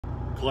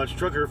Clutch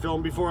Trucker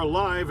filmed before a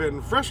live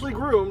and freshly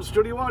groomed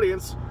studio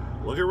audience.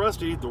 Look at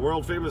Rusty, the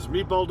world-famous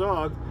meatball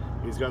dog.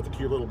 He's got the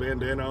cute little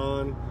bandana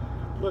on.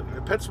 Look,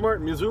 PetSmart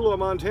in Missoula,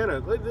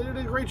 Montana. They did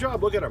a great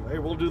job. Look at him. Hey,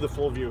 we'll do the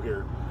full view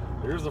here.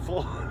 Here's the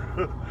full,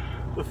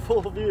 the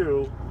full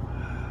view.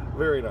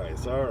 Very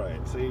nice. All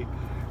right. See,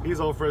 he's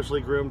all freshly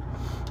groomed.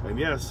 And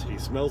yes, he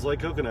smells like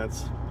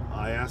coconuts.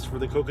 I asked for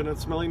the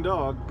coconut-smelling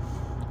dog.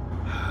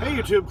 Hey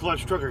YouTube,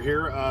 Clutch Trucker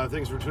here.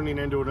 Thanks for tuning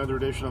in to another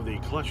edition of the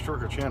Clutch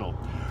Trucker channel.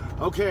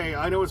 Okay,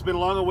 I know it's been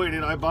long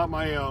awaited. I bought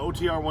my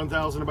OTR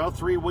 1000 about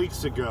 3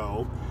 weeks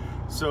ago.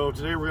 So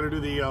today we're going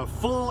to do the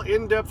full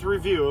in-depth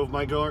review of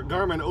my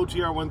Garmin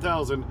OTR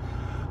 1000.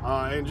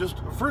 And just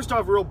first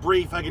off, real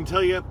brief, I can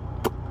tell you,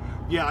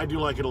 yeah, I do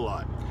like it a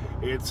lot.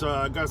 It's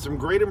got some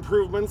great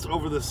improvements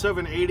over the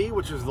 780,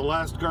 which is the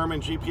last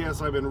Garmin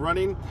GPS I've been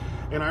running.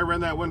 And I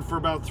ran that one for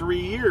about 3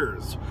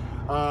 years.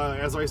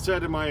 As I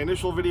said in my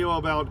initial video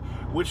about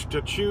which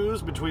to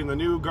choose between the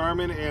new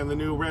Garmin and the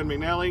new Rand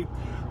McNally,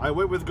 I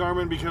went with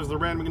Garmin because the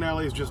Rand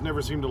McNally's just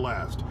never seemed to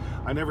last.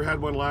 I never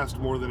had one last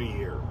more than a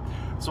year.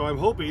 So I'm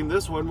hoping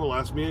this one will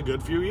last me a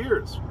good few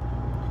years.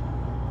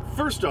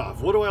 First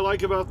off, what do I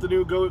like about the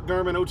new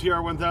Garmin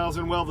OTR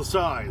 1000? Well, the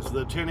size,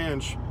 the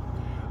 10-inch.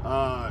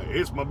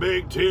 It's my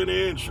big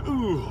 10-inch.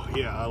 Ooh,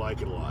 yeah, I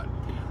like it a lot.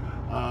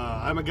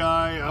 I'm a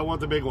guy, I want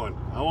the big one.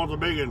 I want the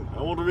big one.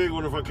 I want the big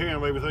one if I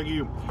can, baby, thank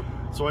you.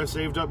 So I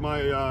saved up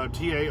my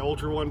TA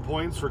Ultra One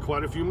points for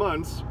quite a few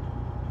months.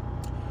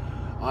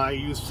 I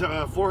used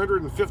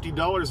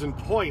 $450 in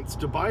points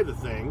to buy the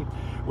thing,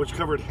 which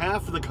covered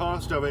half of the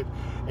cost of it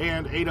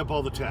and ate up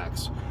all the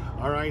tax.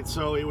 All right,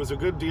 so it was a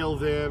good deal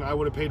then. I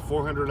would have paid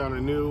 $400 on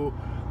a new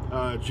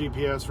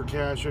GPS for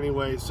cash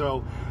anyway,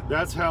 so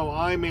that's how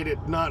I made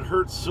it not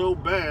hurt so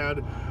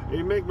bad.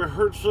 It made me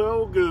hurt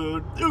so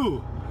good.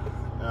 Ooh!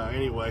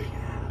 Anyway,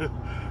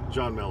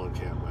 John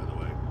Mellencamp, by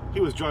the way. He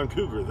was John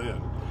Cougar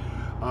then.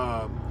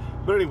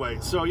 But anyway,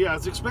 so yeah,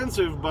 it's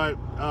expensive, but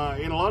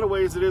in a lot of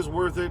ways it is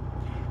worth it.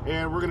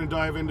 And we're going to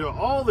dive into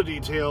all the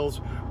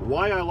details,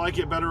 why I like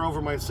it better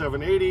over my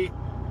 780.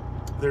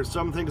 There's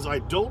some things I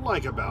don't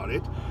like about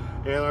it,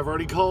 and I've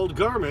already called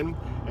Garmin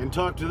and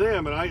talked to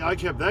them, and I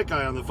kept that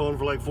guy on the phone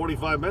for like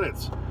 45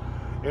 minutes.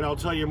 And I'll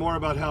tell you more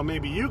about how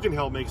maybe you can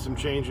help make some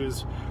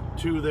changes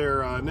to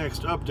their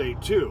next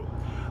update too.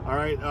 All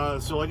right,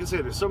 so like I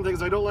said, there's some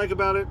things I don't like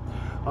about it.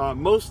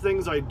 Most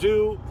things I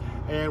do,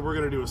 and we're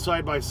going to do a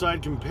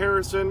side-by-side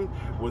comparison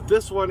with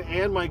this one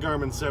and my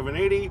Garmin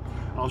 780.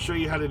 I'll show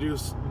you how to do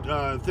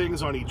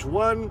things on each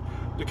one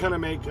to kind of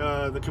make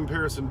the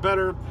comparison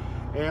better.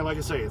 And like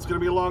I say, it's going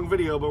to be a long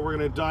video, but we're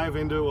going to dive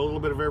into a little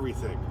bit of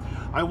everything.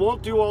 I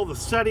won't do all the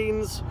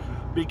settings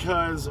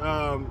because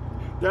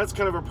that's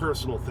kind of a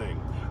personal thing.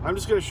 I'm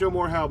just going to show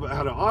more how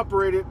to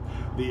operate it,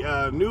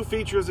 the new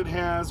features it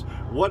has,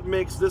 what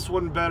makes this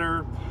one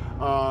better,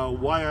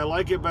 why I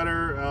like it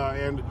better,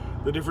 and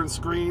the different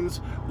screens.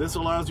 This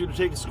allows you to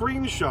take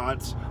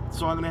screenshots,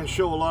 so I'm going to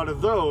show a lot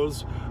of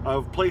those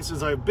of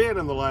places I've been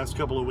in the last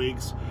couple of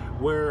weeks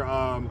where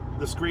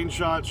the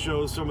screenshot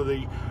shows some of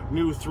the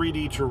new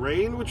 3D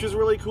terrain, which is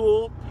really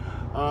cool.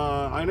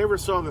 I never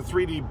saw the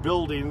 3D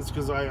buildings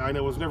because I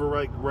was never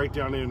right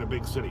down in a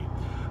big city.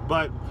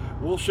 But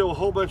we'll show a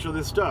whole bunch of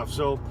this stuff,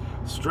 so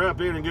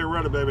strap in and get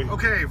ready, baby.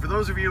 Okay, for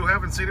those of you who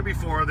haven't seen it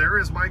before, there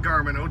is my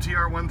Garmin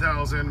OTR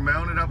 1000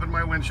 mounted up in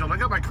my windshield. I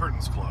got my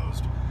curtains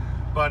closed,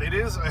 but it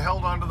is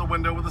held onto the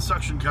window with a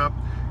suction cup,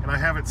 and I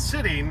have it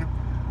sitting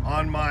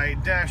on my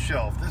dash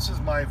shelf. This is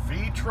my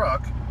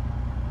V-Truck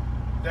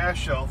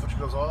dash shelf, which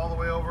goes all the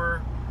way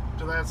over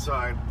to that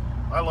side.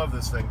 I love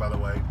this thing, by the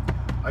way.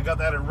 I got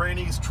that at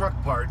Rainey's Truck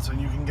Parts,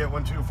 and you can get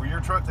one too for your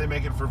truck. They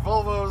make it for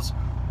Volvos,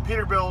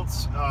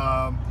 Peterbilts,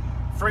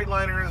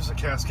 Freightliners, the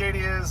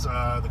Cascadias,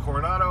 the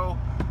Coronado,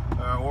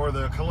 or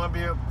the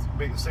Columbia,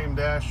 same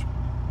dash.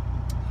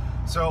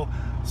 So,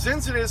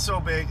 since it is so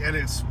big and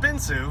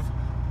expensive,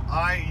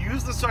 I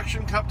use the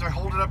suction cup to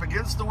hold it up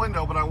against the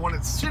window, but I want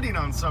it sitting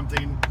on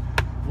something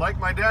like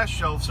my dash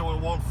shelf so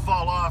it won't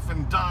fall off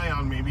and die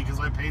on me because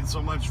I paid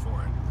so much for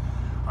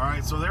it.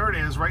 Alright, so there it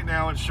is. Right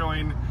now it's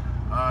showing,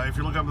 if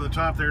you look up at the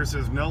top there, it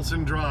says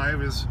Nelson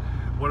Drive is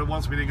what it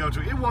wants me to go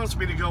to. It wants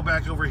me to go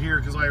back over here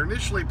because I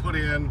initially put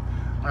in,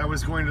 I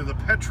was going to the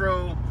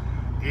Petro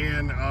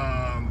in,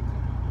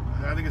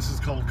 I think this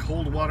is called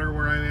Coldwater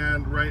where I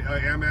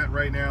am at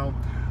right now.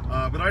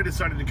 But I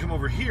decided to come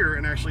over here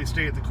and actually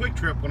stay at the Quick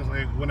Trip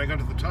when I got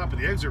to the top of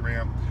the exit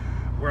ramp,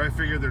 where I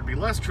figured there'd be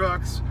less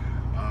trucks,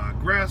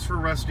 grass for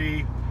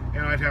Rusty,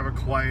 and I'd have a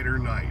quieter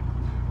night.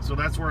 So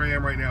that's where I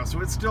am right now.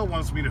 So it still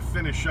wants me to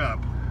finish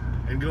up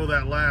and go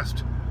that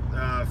last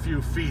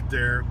few feet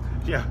there.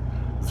 Yeah,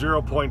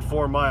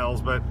 0.4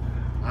 miles, but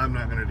I'm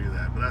not going to do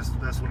that. But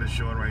that's what it's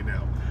showing right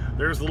now.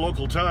 There's the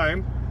local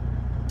time.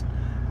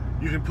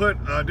 You can put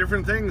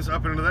different things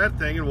up into that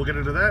thing, and we'll get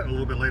into that a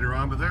little bit later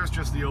on, but there's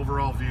just the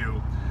overall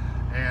view.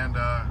 And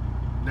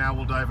now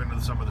we'll dive into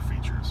some of the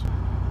features.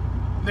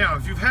 Now,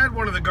 if you've had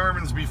one of the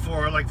Garmin's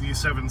before, like the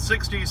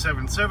 760,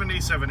 770,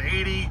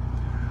 780,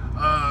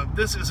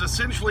 this is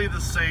essentially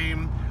the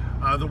same.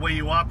 the way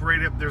you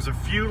operate it. There's a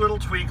few little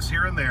tweaks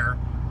here and there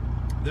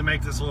that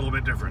make this a little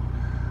bit different.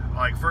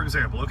 Like, for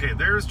example, okay,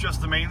 there's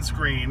just the main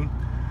screen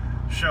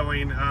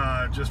showing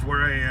just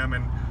where I am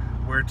and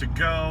where to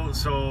go.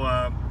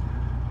 So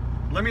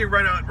let me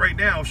right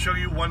now show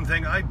you one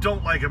thing I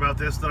don't like about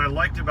this that I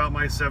liked about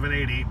my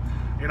 780,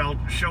 and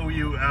I'll show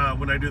you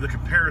when I do the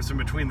comparison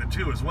between the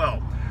two as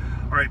well.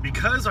 All right,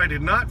 because I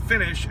did not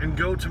finish and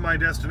go to my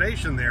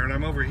destination there, and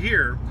I'm over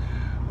here,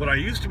 what I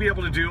used to be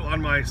able to do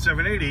on my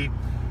 780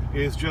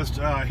 is just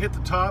hit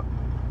the top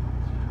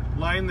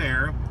line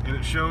there, and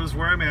it shows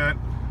where I'm at,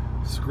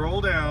 scroll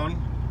down,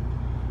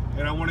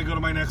 and I want to go to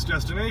my next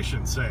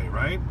destination, say,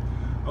 right?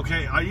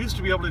 Okay, I used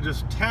to be able to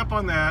just tap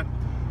on that,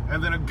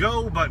 and then a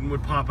go button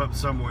would pop up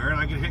somewhere, and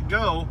I could hit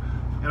go,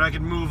 and I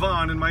could move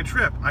on in my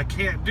trip. I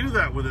can't do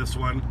that with this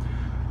one,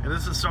 and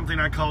this is something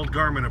I called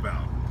Garmin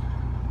about.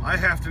 I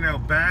have to now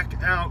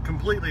back out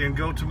completely and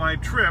go to my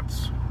trip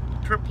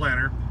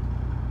planner,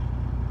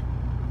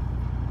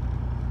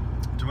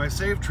 to my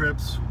saved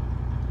trips.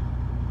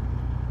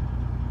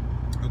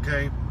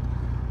 Okay,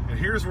 and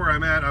here's where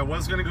I'm at. I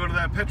was going to go to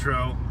that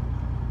Petro,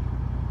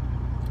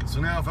 so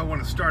now if I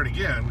want to start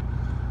again,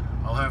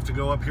 I'll have to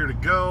go up here to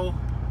go,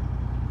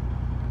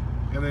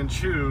 and then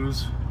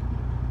choose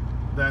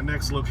that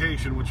next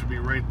location, which would be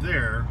right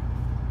there,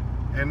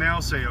 and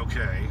now say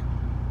okay.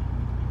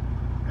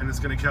 And it's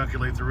going to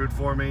calculate the route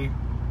for me.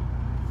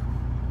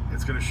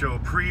 It's going to show a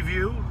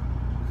preview,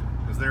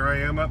 because there I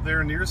am up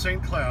there near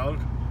St. Cloud,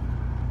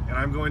 and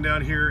I'm going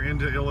down here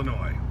into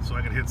Illinois. So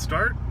I can hit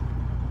start.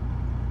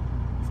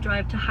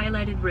 Drive to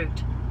highlighted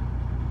route.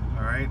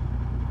 All right,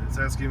 it's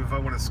asking if I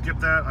want to skip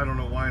that. I don't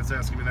know why it's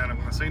asking me that. I'm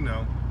going to say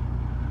no.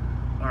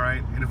 All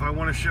right, and if I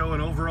want to show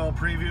an overall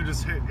preview,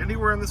 just hit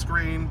anywhere on the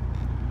screen,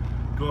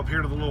 go up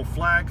here to the little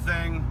flag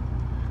thing,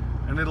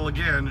 and it'll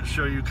again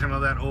show you kind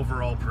of that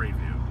overall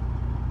preview.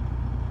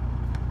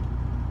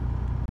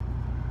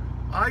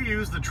 I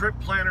use the trip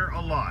planner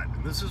a lot,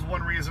 and this is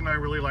one reason I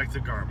really like the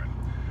Garmin.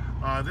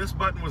 This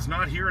button was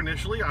not here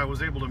initially. I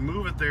was able to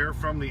move it there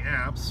from the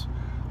apps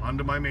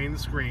onto my main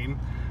screen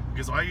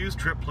because I use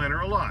trip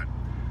planner a lot.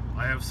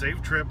 I have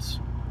saved trips,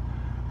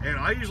 and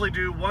I usually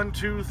do 1,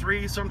 2,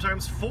 3,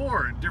 sometimes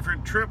 4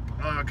 different trip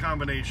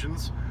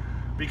combinations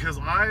because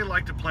I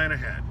like to plan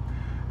ahead.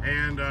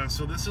 And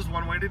so this is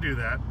one way to do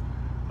that,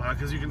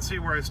 because you can see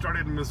where I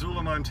started in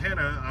Missoula,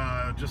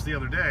 Montana just the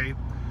other day,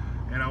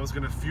 and I was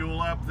going to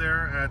fuel up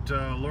there at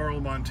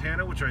Laurel,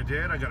 Montana, which I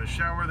did. I got a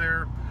shower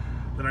there,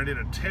 then I did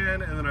a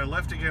 10, and then I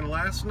left again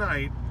last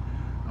night,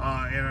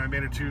 and I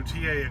made it to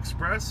TA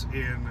Express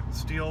in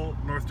Steele,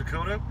 North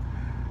Dakota,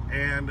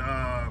 and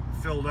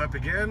filled up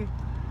again,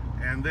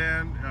 and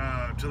then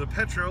to the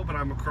Petro, but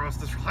I'm across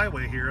this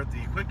highway here at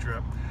the Quick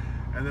Trip,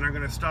 and then I'm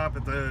going to stop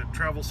at the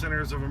Travel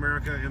Centers of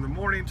America in the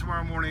morning,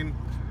 tomorrow morning,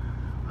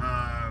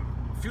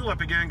 fuel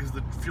up again because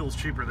the fuel's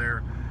cheaper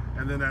there,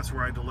 and then that's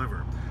where I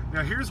deliver.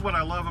 Now here's what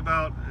I love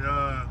about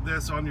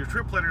this on your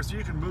trip planner, so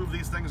you can move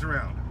these things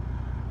around.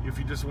 If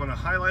you just want to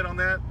highlight on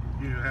that,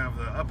 you have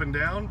the up and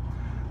down,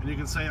 and you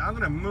can say, I'm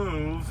going to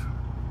move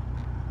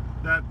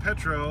that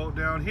Petro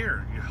down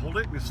here. You hold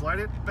it, you slide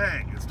it,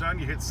 bang, it's done,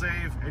 you hit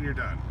save, and you're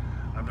done.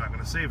 I'm not going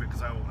to save it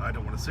because I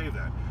don't want to save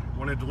that. You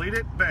want to delete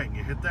it, bang,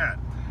 you hit that.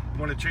 You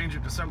want to change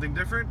it to something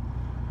different,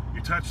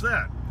 you touch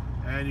that.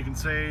 And you can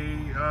say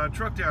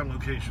truck down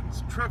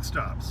locations, truck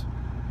stops,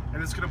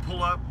 and it's going to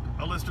pull up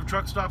a list of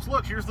truck stops.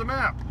 Look, here's the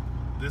map.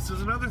 This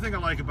is another thing I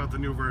like about the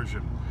new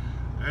version.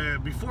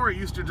 Before it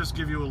used to just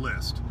give you a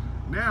list.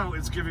 Now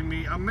it's giving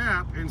me a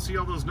map, and see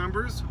all those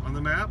numbers on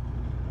the map?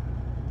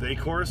 They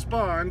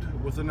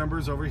correspond with the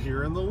numbers over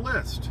here in the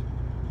list.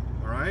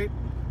 All right?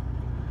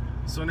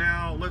 So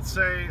now let's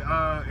say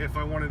if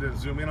I wanted to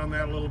zoom in on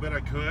that a little bit, I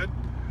could.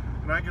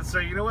 And I could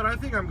say, you know what, I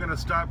think I'm going to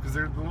stop because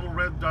the little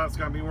red dots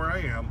got me where I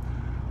am.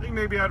 I think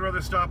maybe I'd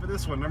rather stop at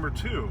this one, number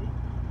 2.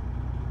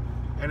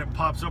 And it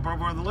pops up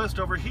over on the list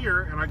over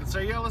here, and I can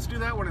say, yeah, let's do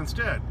that one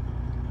instead.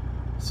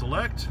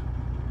 Select.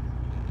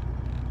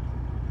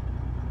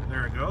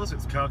 There it goes,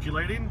 it's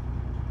calculating.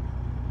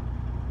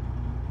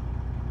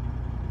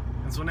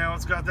 And so now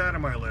it's got that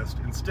in my list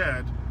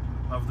instead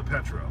of the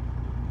Petro.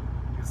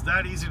 It's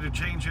that easy to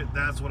change it.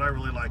 That's what I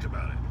really like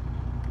about it.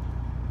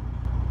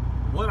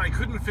 What I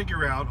couldn't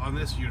figure out on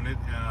this unit,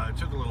 it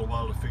took a little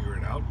while to figure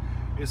it out,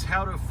 is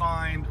how to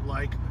find,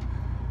 like,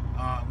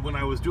 when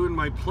I was doing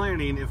my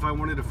planning, if I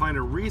wanted to find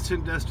a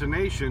recent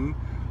destination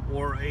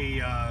or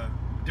a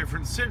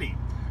different city.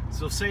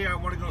 So say I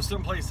want to go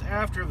someplace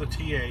after the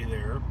TA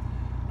there,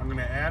 I'm going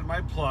to add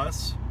my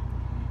plus,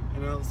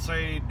 and it'll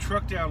say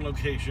truck down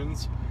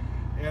locations,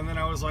 and then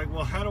I was like,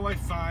 well, how do I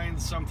find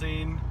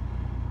something?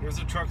 There's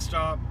a truck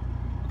stop.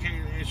 Okay,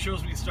 it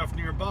shows me stuff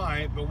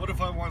nearby, but what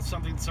if I want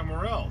something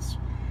somewhere else?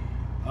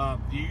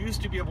 You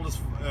used to be able to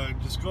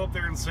just go up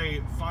there and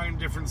say, find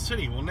different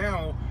city. Well,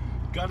 now,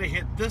 got to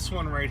hit this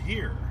one right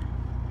here.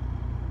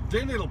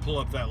 Then it'll pull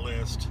up that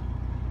list,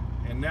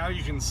 and now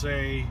you can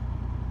say,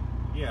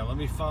 yeah, let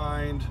me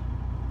find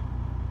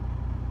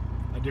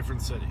a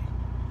different city.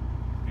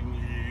 And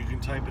you can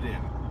type it in.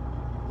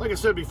 like I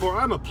said before,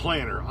 I'm a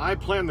planner. I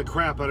plan the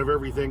crap out of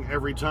everything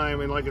every time,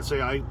 and like I say,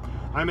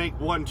 I make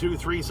 1, 2,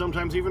 3,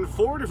 sometimes even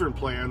 4 different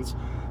plans,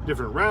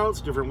 different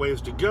routes, different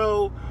ways to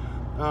go,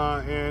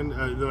 and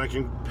then I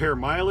can compare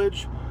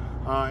mileage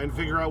and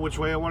figure out which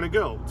way I want to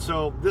go.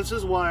 So this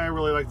is why I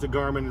really like the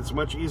Garmin. It's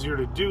much easier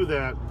to do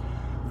that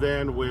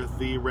than with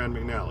the Rand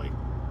McNally.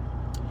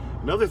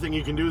 Another thing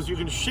you can do is you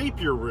can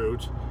shape your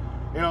route,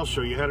 and I'll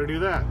show you how to do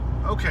that.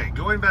 Okay,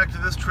 going back to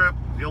this trip,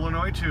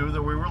 Illinois 2,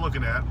 that we were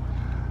looking at,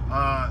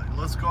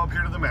 let's go up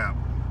here to the map.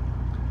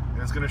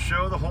 And it's going to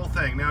show the whole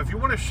thing. Now, if you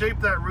want to shape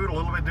that route a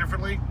little bit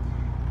differently,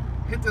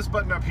 hit this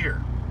button up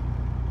here.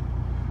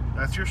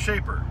 That's your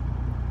shaper.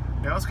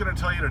 Now it's going to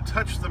tell you to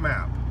touch the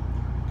map.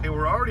 Okay,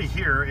 we're already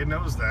here. It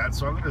knows that,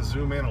 so I'm going to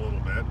zoom in a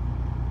little bit.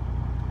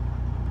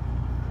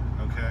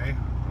 Okay.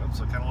 Oops,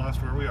 I kind of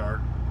lost where we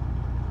are.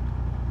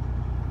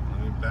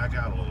 Let me back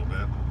out a little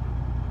bit.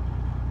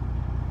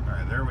 All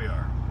right, there we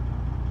are.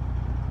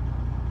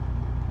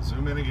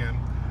 Zoom in again.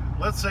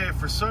 Let's say if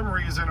for some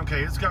reason,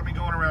 okay, it's got me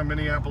going around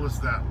Minneapolis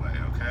that way,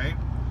 okay?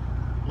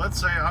 Let's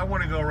say I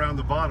want to go around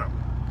the bottom.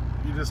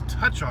 You just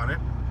touch on it,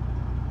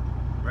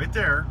 right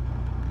there,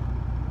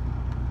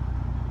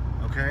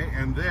 okay?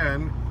 And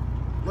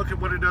look at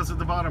what it does at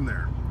the bottom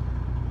there.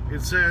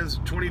 It says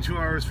 22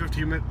 hours,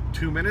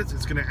 52 minutes.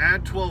 It's going to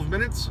add 12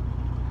 minutes,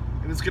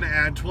 and it's going to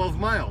add 12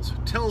 miles.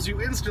 It tells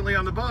you instantly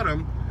on the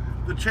bottom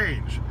the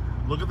change.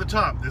 Look at the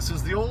top. This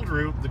is the old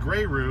route, the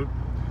gray route.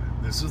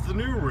 This is the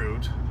new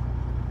route.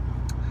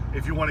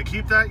 If you want to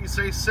keep that, you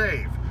say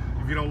save.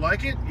 If you don't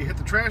like it, you hit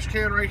the trash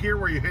can right here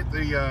where you hit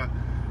the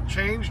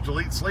change,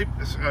 delete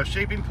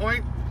shaping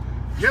point.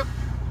 Yep,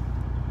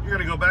 you're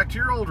going to go back to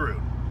your old route.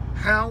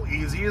 How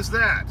easy is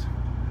that?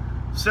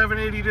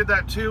 780 did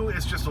that too.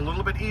 It's just a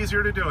little bit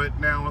easier to do it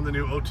now on the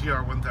new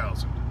OTR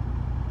 1000.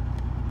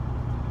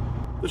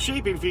 The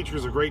shaping feature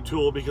is a great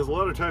tool because a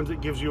lot of times it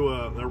gives you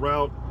a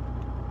route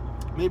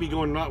maybe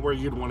going not where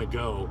you'd want to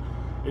go.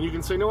 And you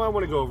can say, no, I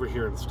want to go over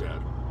here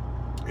instead.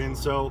 And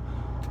so,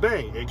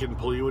 bang, it can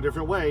pull you a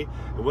different way.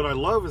 And what I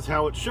love is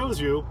how it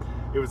shows you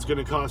if it's going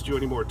to cost you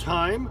any more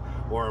time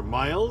or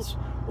miles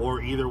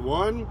or either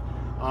one.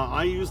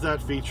 I use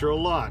that feature a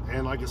lot.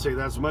 And like I say,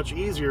 that's much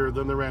easier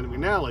than the Rand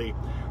McNally,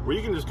 where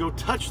you can just go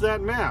touch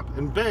that map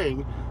and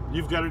bang,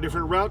 you've got a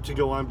different route to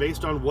go on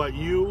based on what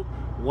you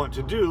want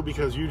to do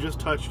because you just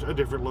touched a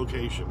different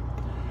location.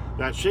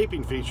 That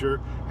shaping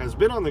feature has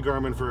been on the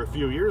Garmin for a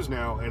few years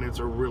now, and it's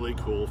a really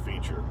cool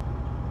feature.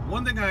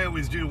 One thing I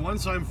always do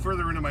once I'm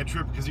further into my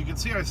trip, because you can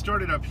see I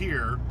started up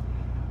here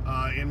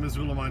in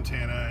Missoula,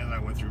 Montana, and I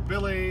went through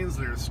Billings,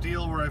 there's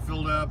Steele where I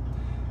filled up,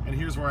 and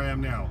here's where I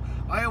am now.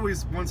 I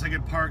always, once I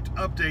get parked,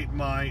 update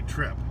my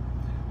trip.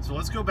 So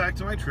let's go back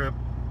to my trip.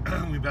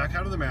 We back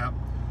out of the map.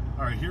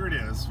 All right, here it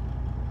is.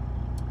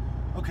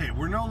 Okay,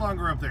 we're no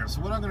longer up there.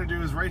 So what I'm going to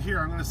do is right here,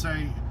 I'm going to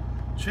say,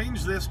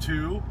 change this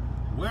to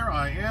where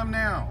I am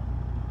now.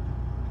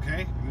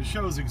 Okay, and it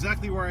shows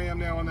exactly where I am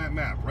now on that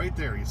map, right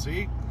there, you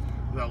see?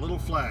 That little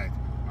flag.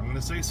 I'm going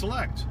to say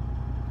select.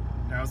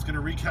 Now it's going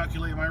to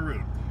recalculate my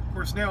route. Of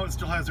course, now it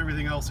still has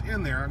everything else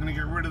in there. I'm going to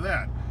get rid of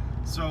that.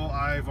 So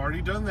I've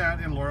already done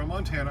that in Laurel,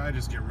 Montana. I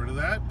just get rid of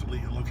that.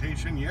 Delete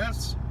location,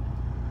 yes.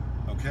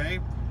 Okay.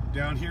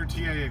 Down here,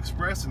 TA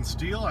Express and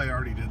Steele, I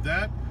already did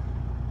that.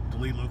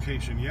 Delete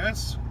location,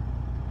 yes.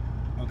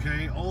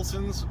 Okay,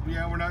 Olson's,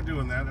 yeah, we're not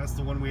doing that. That's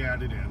the one we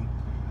added in.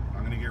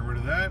 I'm going to get rid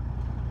of that.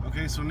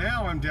 Okay, so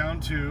now I'm down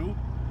to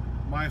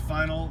my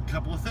final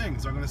couple of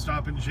things. I'm going to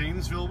stop in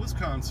Janesville,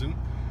 Wisconsin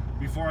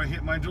before I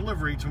hit my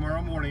delivery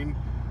tomorrow morning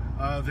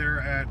there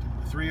at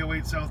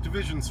 308 South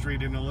Division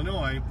Street in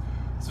Illinois.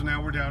 So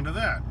now we're down to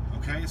that.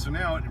 Okay, so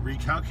now it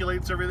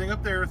recalculates everything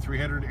up there,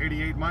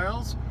 388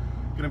 miles,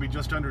 going to be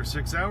just under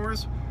 6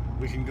 hours.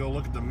 We can go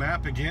look at the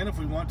map again if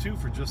we want to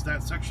for just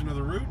that section of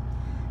the route.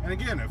 And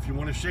again, if you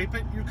want to shape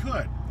it, you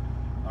could.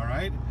 All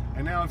right,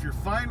 and now if you're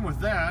fine with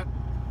that,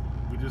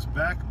 we just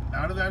back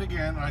out of that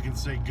again. I can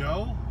say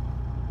go.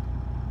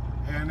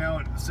 And now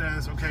it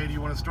says, okay, do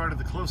you want to start at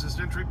the closest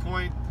entry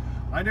point?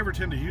 I never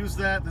tend to use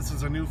that. This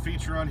is a new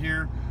feature on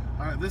here.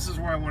 This is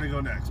where I want to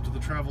go next, to the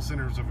Travel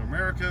Centers of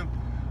America.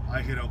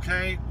 I hit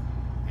OK.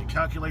 It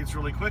calculates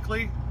really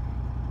quickly.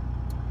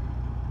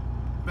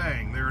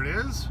 Bang, there it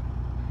is.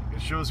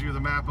 It shows you the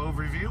map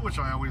overview, which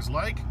I always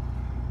like.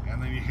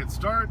 And then you hit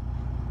start.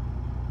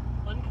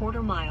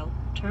 1/4 mile,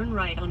 turn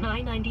right on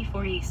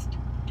I-94 East.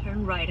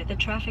 Turn right at the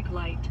traffic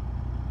light.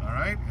 All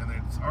right, and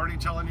it's already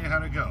telling you how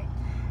to go.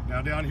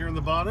 Now down here in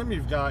the bottom,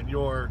 you've got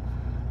your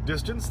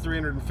distance,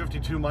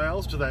 352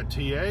 miles to that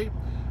TA.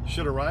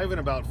 Should arrive in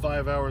about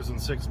 5 hours and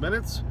 6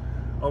 minutes.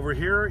 Over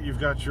here, you've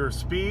got your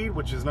speed,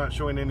 which is not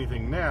showing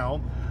anything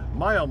now.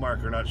 Mile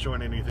marker not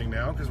showing anything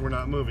now because we're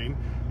not moving.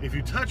 If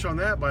you touch on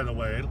that, by the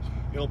way,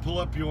 it'll pull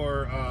up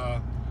your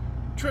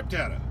trip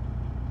data,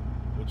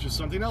 which is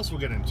something else we'll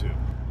get into.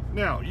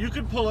 Now, you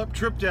could pull up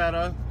trip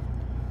data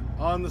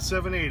on the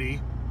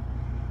 780,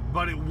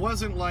 but it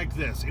wasn't like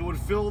this. It would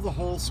fill the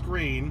whole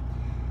screen.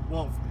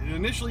 Well,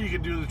 initially you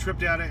could do the trip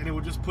data and it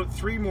would just put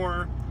 3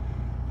 more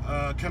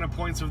kind of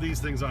points of these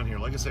things on here.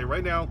 Like I say,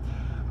 right now,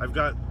 I've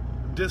got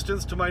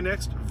distance to my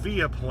next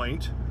via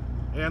point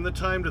and the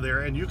time to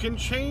there, and you can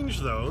change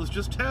those.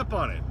 Just tap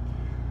on it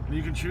and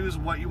you can choose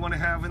what you want to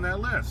have in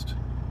that list.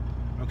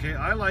 Okay,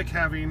 I like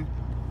having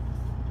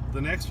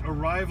the next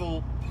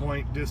arrival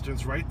point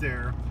distance right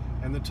there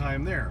and the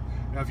time there.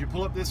 Now if you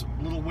pull up this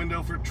little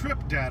window for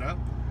trip data,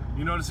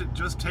 you notice it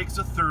just takes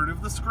a third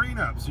of the screen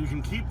up, so you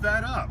can keep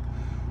that up.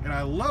 And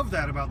I love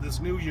that about this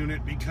new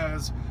unit,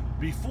 because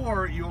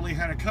before you only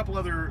had a couple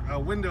other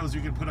windows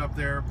you could put up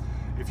there.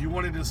 If you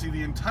wanted to see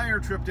the entire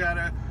trip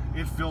data,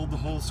 it filled the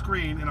whole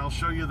screen, and I'll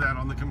show you that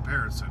on the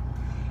comparison.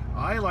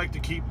 I like to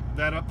keep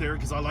that up there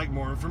because I like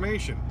more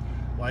information.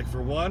 Like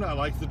for one, I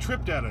like the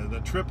trip data.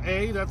 The trip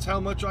A, that's how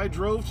much I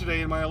drove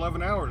today in my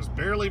 11 hours.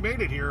 Barely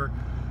made it here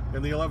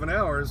in the 11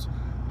 hours,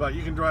 but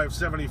you can drive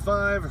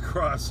 75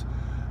 across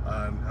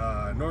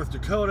North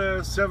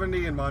Dakota,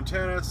 70 in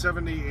Montana,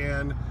 70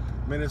 in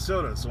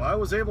Minnesota. So I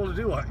was able to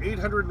do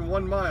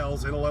 801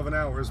 miles in 11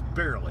 hours,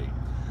 barely.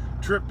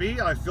 Trip B,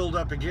 I filled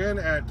up again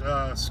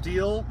at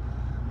Steele,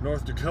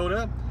 North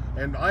Dakota,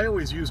 and I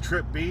always use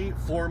Trip B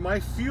for my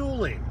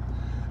fueling.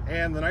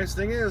 And the nice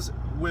thing is,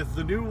 with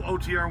the new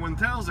OTR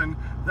 1000,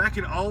 that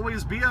can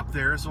always be up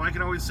there, so I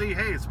can always see,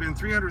 hey, it's been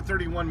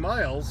 331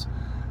 miles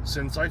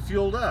since I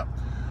fueled up.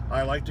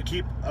 I like to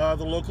keep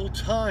the local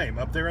time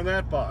up there in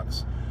that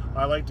box.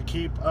 I like to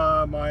keep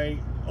my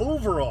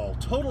overall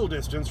total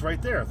distance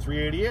right there,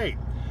 388.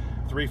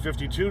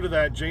 352 to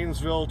that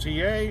Janesville,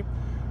 TA,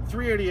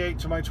 388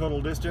 to my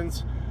total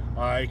distance.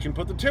 I can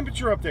put the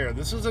temperature up there.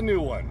 This is a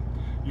new one.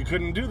 You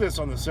couldn't do this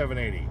on the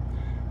 780.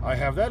 I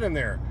have that in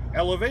there.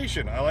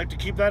 Elevation, I like to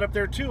keep that up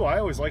there too. I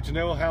always like to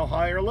know how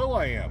high or low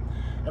I am.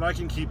 And I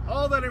can keep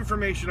all that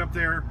information up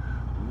there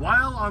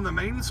while on the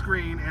main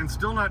screen and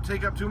still not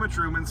take up too much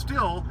room and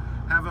still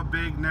have a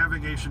big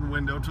navigation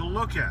window to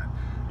look at.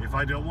 If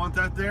I don't want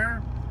that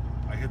there,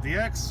 I hit the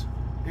X,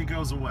 it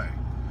goes away.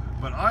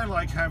 But I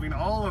like having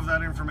all of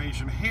that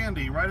information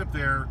handy right up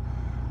there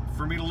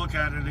for me to look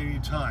at any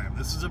time.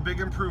 This is a big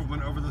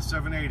improvement over the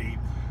 780.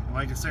 And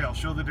like I say, I'll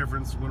show the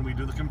difference when we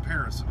do the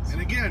comparisons.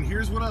 And again,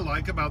 here's what I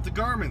like about the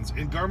Garmin's,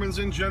 and Garmin's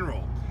in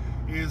general,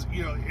 is,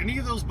 you know, any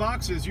of those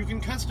boxes you can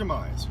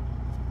customize.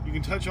 You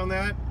can touch on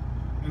that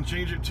and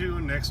change it to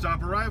next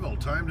stop arrival,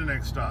 time to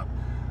next stop,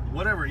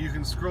 whatever. You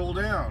can scroll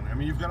down. I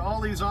mean, you've got all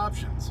these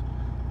options.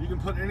 You can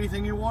put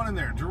anything you want in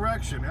there.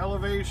 Direction,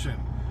 elevation,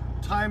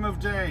 time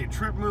of day,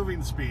 trip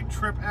moving speed,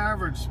 trip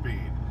average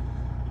speed.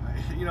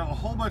 You know, a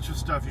whole bunch of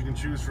stuff you can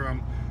choose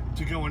from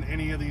to go in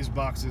any of these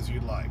boxes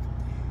you'd like.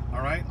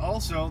 All right,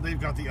 also, they've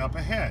got the up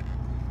ahead.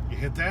 You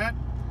hit that,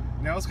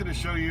 now it's gonna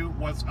show you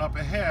what's up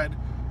ahead,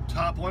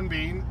 top one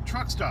being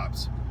truck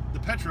stops. The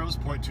Petro's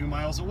 0.2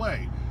 miles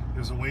away.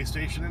 There's a way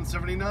station in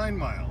 79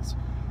 miles.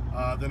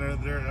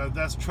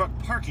 That's truck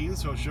parking,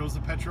 so it shows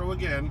the Petro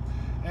again,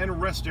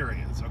 and rest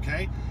areas,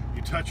 okay?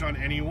 You touch on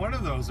any one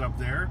of those up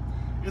there,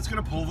 it's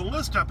gonna pull the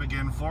list up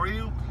again for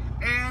you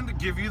and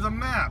give you the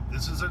map.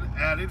 This is an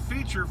added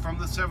feature from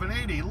the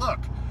 780. Look,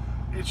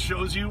 it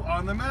shows you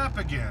on the map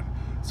again.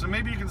 So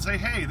maybe you can say,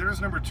 hey,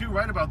 there's number 2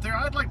 right about there.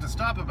 I'd like to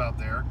stop about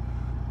there.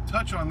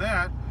 Touch on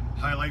that,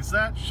 highlights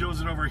that, shows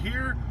it over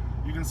here.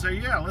 You can say,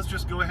 yeah, let's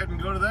just go ahead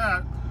and go to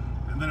that.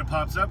 And then it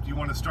pops up. Do you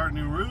want to start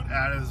new route?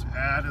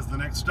 Add as the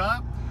next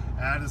stop,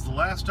 add as the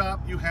last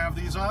stop. You have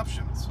these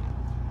options.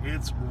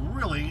 It's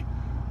really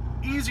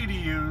easy to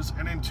use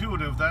and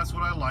intuitive. That's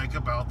what I like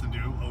about the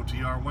new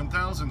OTR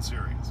 1000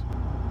 series.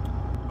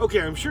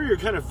 Okay, I'm sure you're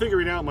kind of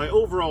figuring out my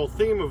overall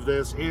theme of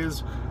this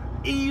is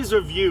ease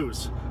of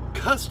use,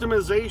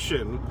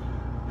 customization,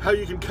 how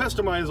you can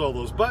customize all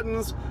those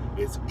buttons.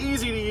 It's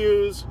easy to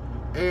use,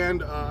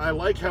 and I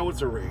like how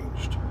it's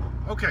arranged.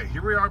 Okay,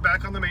 here we are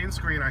back on the main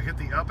screen. I hit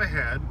the up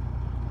ahead,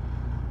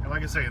 and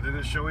like I say, then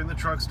it's showing the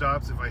truck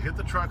stops. If I hit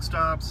the truck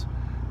stops,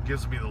 it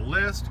gives me the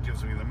list,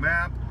 gives me the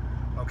map.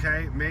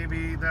 Okay,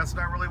 maybe that's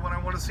not really what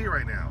I want to see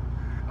right now.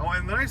 Oh,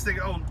 and the nice thing,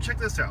 oh, check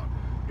this out.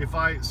 If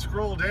I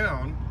scroll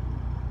down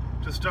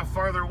to stuff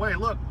farther away,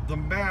 look, the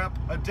map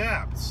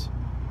adapts.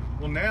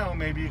 Well, now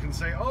maybe you can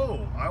say,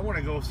 oh, I want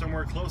to go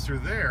somewhere closer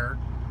there.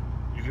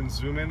 You can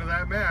zoom into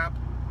that map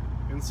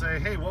and say,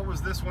 hey, what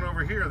was this one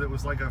over here that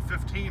was like a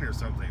 15 or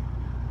something?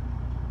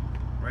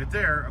 Right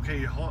there.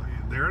 Okay,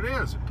 there it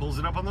is. It pulls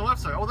it up on the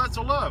left side. Oh, that's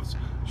a Love's.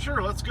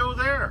 Sure, let's go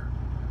there.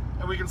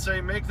 And we can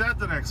say, make that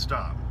the next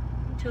stop.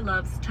 To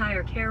Love's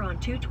Tire Care on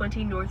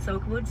 220 North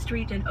Oakwood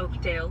Street in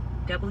Oakdale,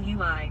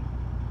 WI.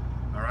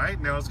 All right,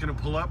 now it's going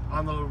to pull up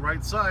on the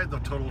right side the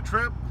total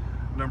trip,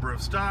 number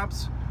of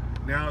stops.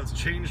 Now it's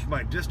changed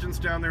my distance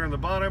down there in the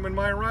bottom and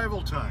my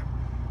arrival time.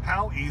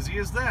 How easy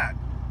is that?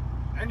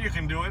 And you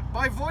can do it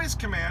by voice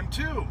command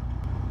too.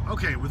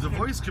 Okay, with the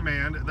voice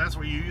command, that's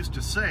what you used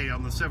to say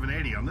on the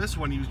 780. On this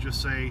one, you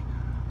just say,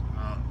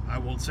 I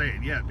won't say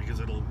it yet because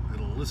it'll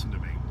listen to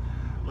me.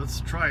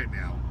 Let's try it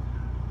now.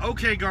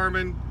 Okay,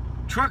 Garmin,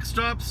 truck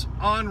stops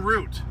en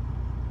route.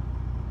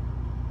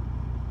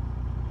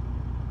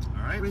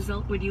 All right.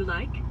 Result would you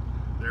like?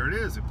 There it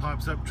is. It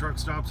pops up truck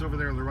stops over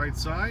there on the right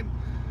side.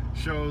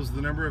 Shows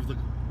the number of the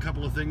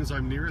couple of things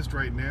I'm nearest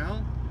right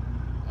now.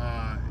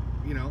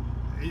 you know,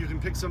 you can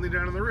pick something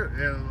down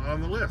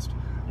on the list.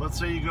 Let's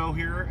say you go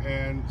here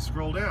and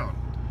scroll down,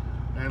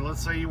 and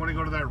let's say you want to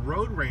go to that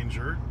Road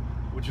Ranger,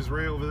 which is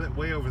way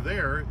over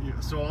there.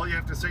 So all you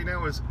have to say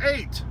now is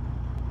 8,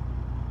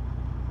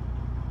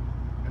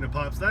 and it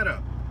pops that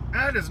up.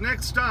 Add his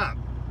next stop.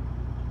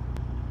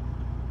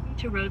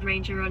 To Road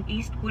Ranger on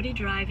East Woody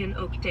Drive in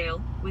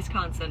Oakdale,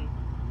 Wisconsin.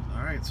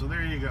 All right, so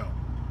there you go.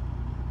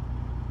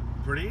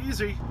 Pretty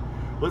easy.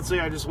 Let's say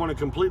I just want to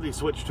completely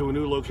switch to a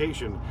new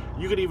location.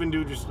 You could even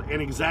do just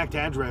an exact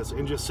address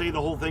and just say the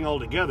whole thing all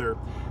together,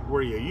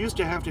 where you used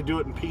to have to do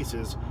it in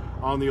pieces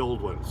on the old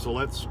one. So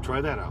let's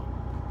try that out.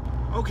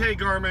 Okay,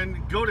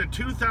 Garmin, go to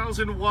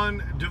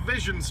 2001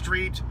 Division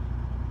Street,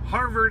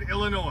 Harvard,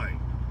 Illinois.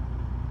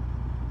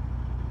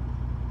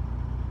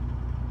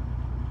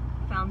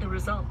 Found the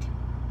result.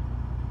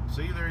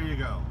 See, there you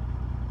go.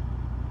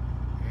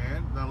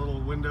 And that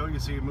little window you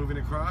see it moving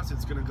across,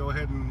 it's going to go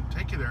ahead and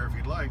take you there if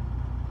you'd like.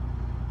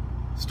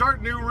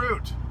 Start new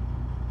route.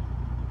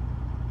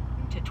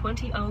 To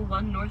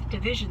 2001 North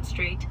Division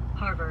Street,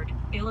 Harvard,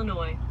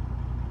 Illinois.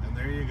 And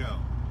there you go.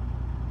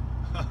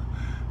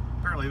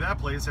 Apparently that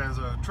place has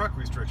a truck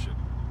restriction.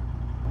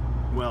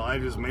 Well, I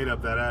just made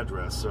up that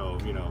address, so,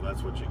 you know,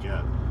 that's what you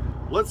get.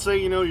 Let's say,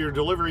 you know, you're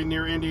delivering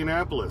near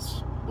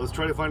Indianapolis. Let's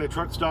try to find a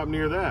truck stop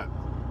near that.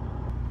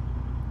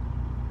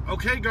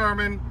 Okay,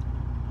 Garmin,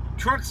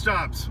 truck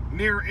stops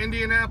near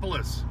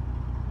Indianapolis.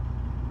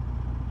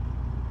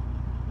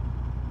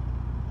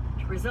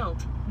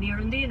 Result, near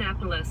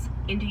Indianapolis,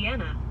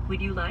 Indiana.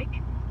 Would you like?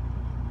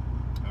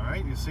 All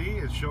right, you see,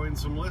 it's showing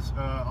some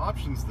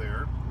options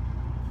there.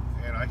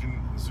 And I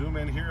can zoom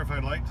in here if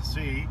I'd like to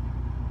see.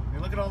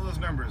 And look at all those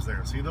numbers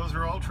there. See, those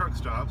are all truck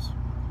stops.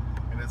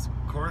 And it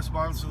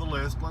corresponds to the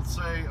list. Let's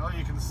say, oh,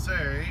 you can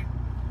say,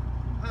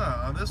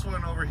 on this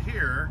one over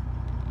here,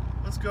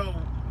 let's go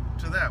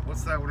to that.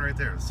 What's that one right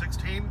there?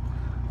 16.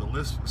 The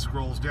list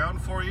scrolls down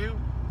for you.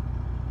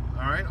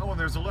 All right. Oh, and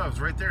there's a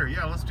Loves right there.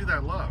 Yeah, let's do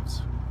that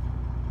Loves.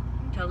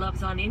 To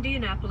Loves on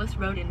Indianapolis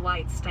Road in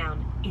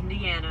Whitestown,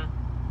 Indiana.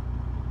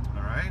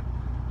 All right.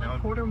 Now,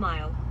 1/4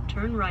 mile.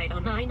 Turn right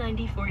on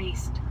I-94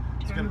 East.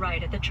 Turn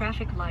right at the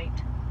traffic light.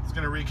 It's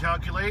going to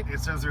recalculate. It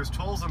says there's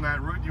tolls on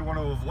that route. You want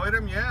to avoid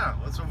them? Yeah,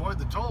 let's avoid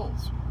the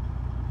tolls.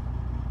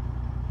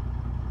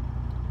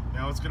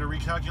 Now it's going to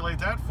recalculate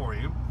that for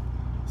you.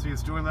 See,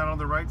 it's doing that on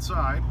the right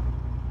side.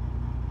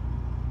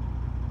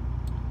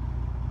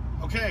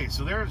 Okay,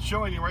 so there it's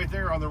showing you right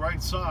there on the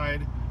right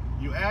side.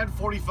 You add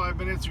 45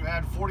 minutes, you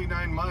add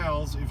 49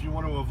 miles if you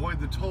want to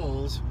avoid the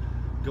tolls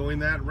going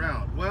that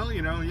route. Well,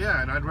 you know,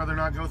 yeah, and I'd rather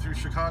not go through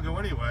Chicago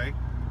anyway,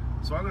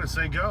 so I'm going to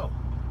say go.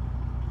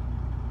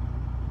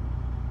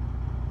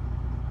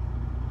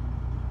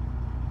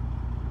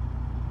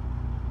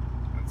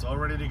 It's all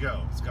ready to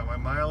go. It's got my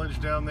mileage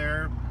down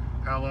there,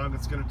 how long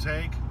it's going to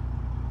take.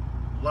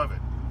 Love it.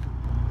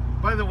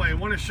 By the way, I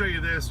want to show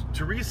you this.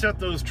 To reset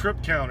those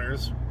trip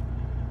counters,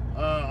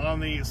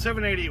 on the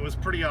 780 it was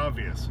pretty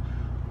obvious.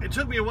 It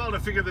took me a while to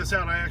figure this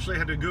out. I actually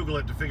had to Google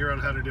it to figure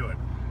out how to do it.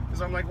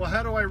 Because I'm like, well,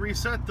 how do I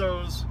reset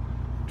those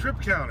trip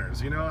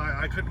counters? You know,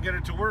 I couldn't get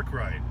it to work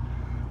right.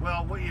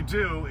 Well, what you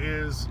do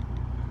is,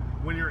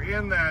 when you're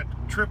in that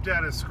trip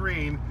data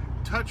screen,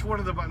 touch one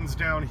of the buttons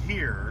down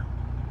here,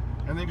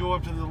 and then go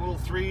up to the little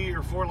 3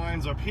 or 4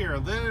 lines up here.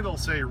 Then it'll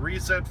say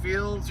reset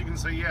fields. You can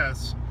say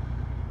yes.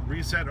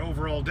 Reset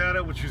overall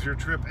data, which is your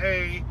trip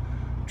A.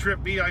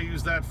 Trip B, I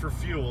use that for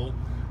fuel.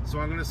 So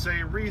I'm going to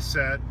say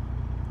reset.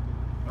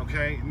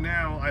 Okay,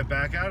 now I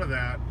back out of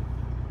that,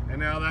 and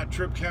now that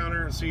trip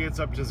counter, see, it's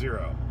up to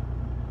 0.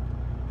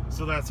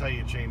 So that's how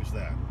you change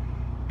that.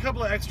 A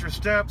couple of extra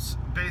steps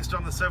based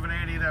on the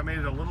 780 that made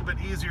it a little bit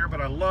easier, but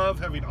I love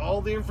having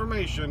all the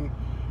information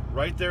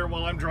right there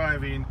while I'm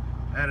driving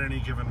at any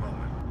given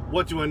moment.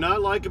 What do I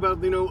not like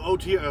about the new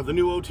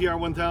OTR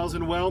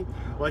 1000? Well,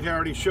 like I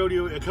already showed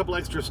you, a couple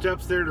extra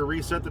steps there to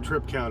reset the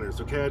trip counters.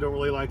 Okay, I don't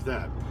really like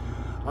that.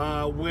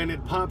 When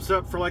it pops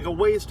up for like a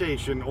way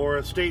station or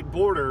a state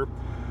border,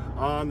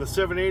 on the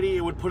 780,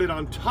 it would put it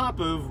on top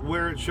of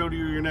where it showed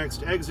you your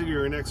next exit or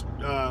your next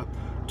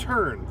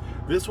turn.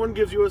 This one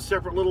gives you a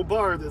separate little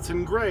bar that's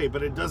in gray,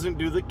 but it doesn't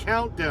do the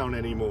countdown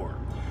anymore.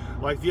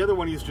 Like the other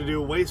one used to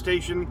do, way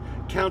station,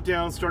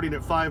 countdown starting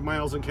at 5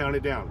 miles and count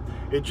it down.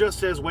 It just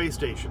says way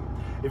station.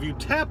 If you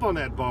tap on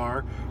that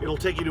bar, it'll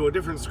take you to a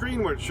different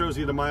screen where it shows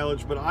you the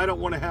mileage, but I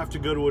don't want to have to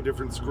go to a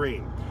different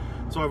screen.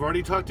 So I've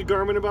already talked to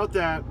Garmin about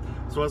that,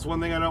 so that's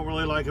one thing I don't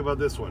really like about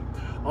this one.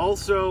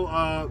 Also,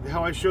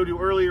 how I showed you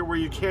earlier, where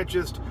you can't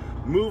just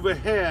move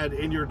ahead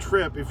in your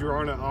trip if you're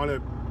on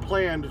a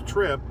planned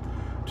trip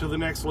to the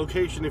next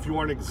location if you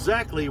aren't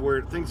exactly where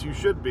it thinks you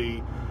should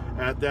be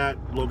at that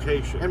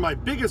location. And my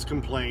biggest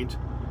complaint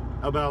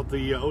about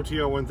the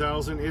OTR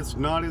 1000, it's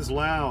not as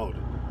loud.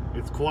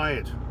 It's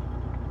quiet.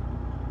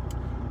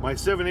 My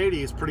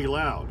 780 is pretty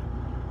loud.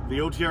 The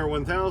OTR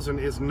 1000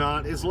 is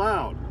not as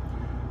loud.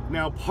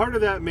 Now, part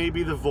of that may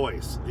be the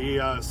voice. The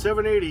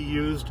 780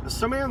 used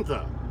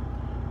Samantha,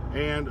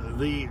 and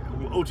the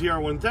OTR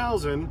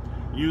 1000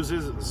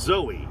 uses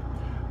Zoe.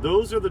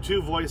 Those are the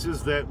two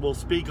voices that will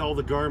speak all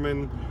the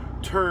Garmin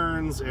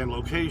turns and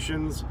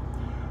locations.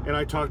 And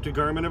I talked to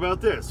Garmin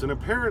about this. And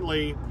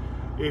apparently,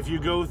 if you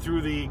go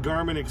through the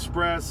Garmin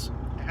Express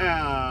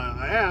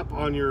app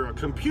on your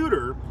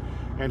computer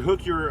and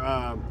hook your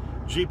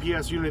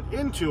GPS unit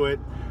into it,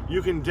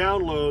 you can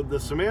download the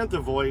Samantha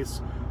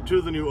voice to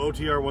the new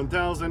OTR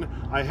 1000.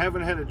 I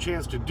haven't had a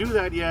chance to do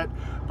that yet,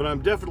 but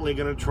I'm definitely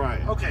going to try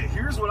it. Okay,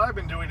 here's what I've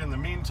been doing in the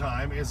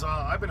meantime is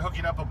I've been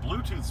hooking up a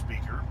Bluetooth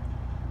speaker.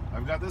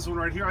 I've got this one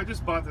right here. I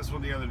just bought this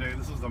one the other day.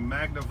 This is the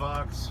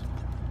Magnavox.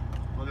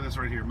 Look at this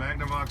right here,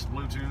 Magnavox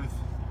Bluetooth.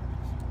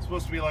 It's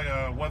supposed to be like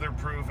a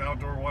weatherproof,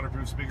 outdoor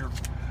waterproof speaker.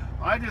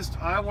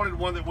 I wanted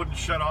one that wouldn't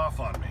shut off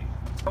on me.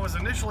 I was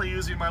initially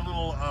using my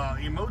little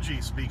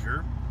emoji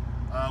speaker,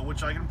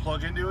 which I can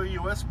plug into a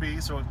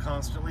USB so it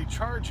constantly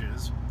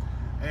charges,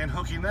 and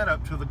hooking that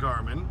up to the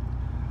Garmin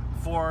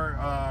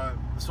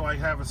so I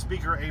have a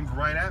speaker aimed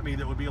right at me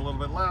that would be a little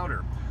bit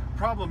louder.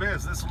 Problem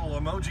is, this little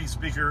emoji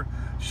speaker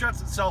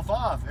shuts itself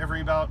off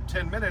every about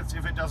 10 minutes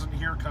if it doesn't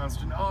hear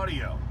constant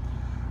audio.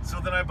 So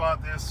then I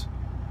bought this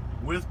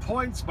with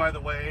points, by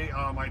the way,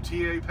 my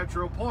TA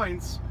Petro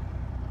points.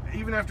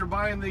 Even after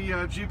buying the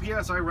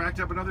GPS, I racked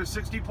up another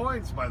 60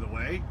 points, by the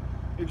way,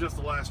 in just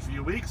the last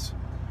few weeks.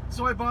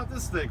 So I bought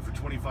this thing for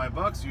 25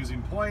 bucks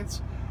using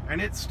points,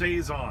 and it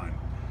stays on.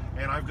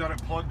 And I've got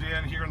it plugged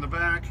in here in the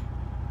back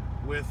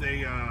with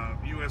a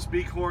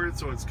USB cord,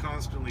 so it's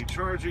constantly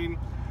charging.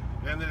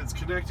 And then it's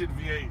connected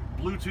via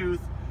Bluetooth.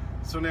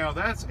 So now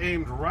that's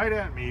aimed right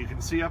at me. You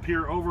can see up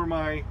here over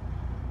my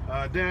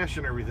dash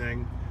and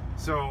everything.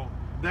 So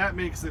that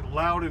makes it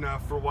loud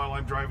enough for while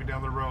I'm driving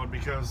down the road,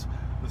 because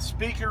the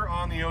speaker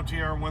on the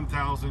OTR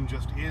 1000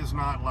 just is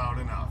not loud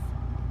enough.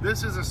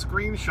 This is a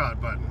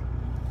screenshot button.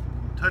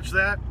 Touch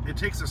that, it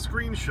takes a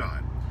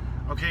screenshot,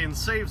 okay, and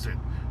saves it.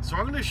 So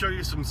I'm going to show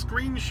you some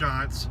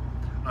screenshots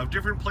of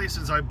different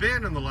places I've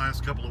been in the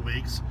last couple of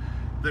weeks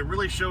that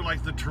really show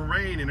like the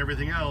terrain and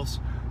everything else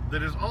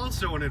that is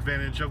also an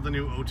advantage of the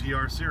new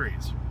OTR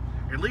series.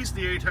 At least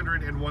the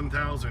 800 and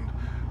 1000.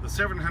 The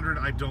 700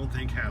 I don't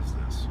think has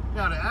this.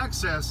 Now to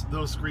access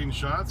those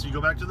screenshots, you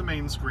go back to the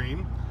main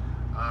screen.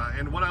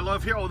 And what I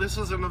love here, oh, this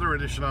is another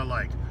addition I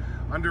like.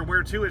 Under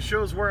Where To, it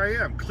shows where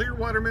I am.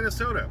 Clearwater,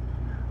 Minnesota.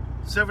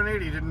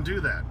 780 didn't do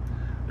that.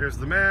 There's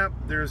the map,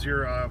 there's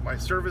your my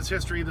service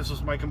history. This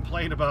was my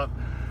complaint about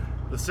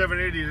the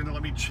 780 didn't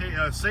let me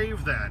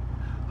save that.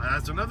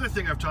 That's another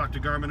thing I've talked to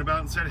Garmin about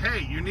and said,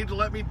 hey, you need to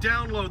let me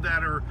download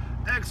that or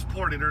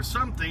export it or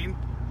something.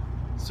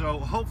 So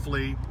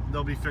hopefully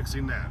they'll be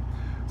fixing that.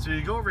 So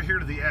you go over here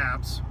to the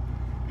apps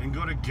and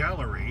go to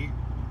gallery,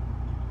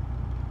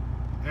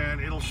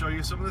 and it'll show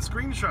you some of the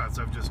screenshots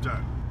I've just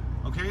done.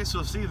 Okay,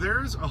 so see,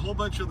 there's a whole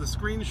bunch of the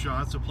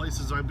screenshots of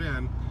places I've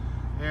been,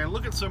 and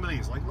look at some of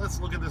these. Like, let's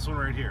look at this one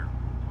right here.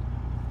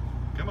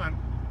 Come on.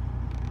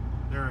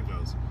 There it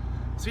goes.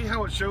 See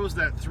how it shows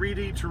that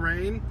 3D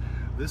terrain?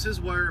 This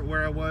is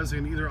where I was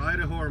in either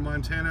Idaho or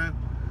Montana,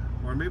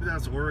 or maybe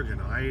that's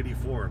Oregon,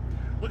 I-84.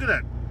 Look at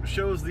that. It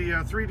shows the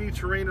 3D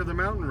terrain of the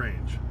mountain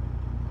range.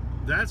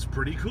 That's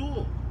pretty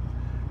cool,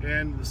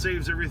 and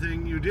saves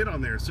everything you did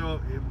on there.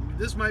 So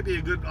this might be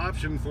a good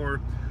option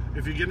for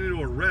if you get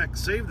into a wreck,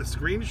 save the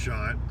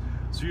screenshot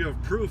so you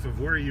have proof of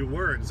where you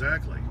were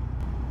exactly.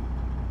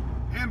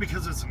 And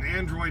because it's an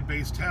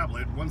Android-based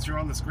tablet, once you're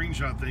on the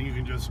screenshot thing, you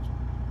can just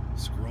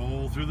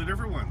scroll through the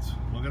different ones.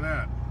 Look at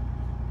that.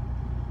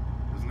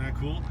 Isn't that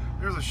cool?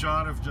 There's a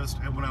shot of just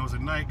when I was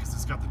at night, because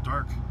it's got the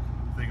dark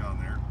thing on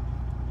there,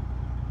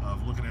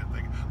 of looking at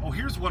things. Oh,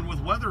 here's one with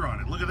weather on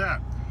it. Look at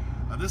that.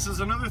 This is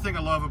another thing I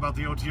love about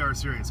the OTR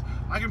series.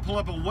 I can pull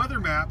up a weather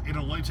map. It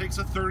only takes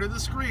a third of the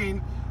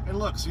screen. And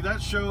look, see,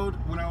 that showed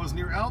when I was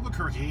near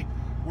Albuquerque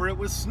where it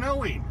was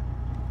snowing.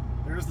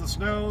 There's the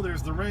snow,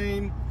 there's the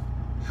rain.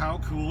 How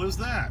cool is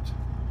that?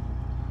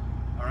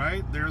 All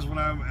right, there's when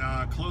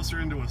I'm closer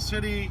into a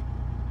city.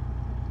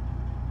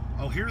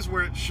 Oh, here's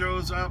where it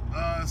shows up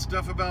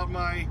stuff about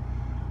my,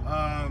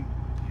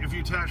 if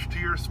you attach to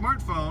your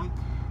smartphone,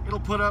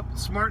 it'll put up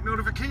smart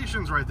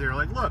notifications right there.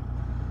 Like, look.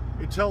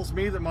 It tells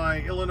me that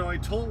my Illinois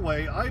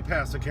Tollway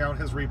iPass account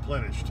has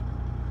replenished.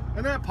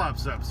 And that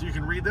pops up, so you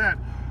can read that.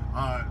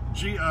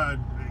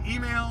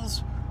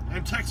 Emails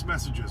and text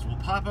messages will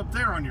pop up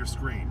there on your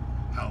screen.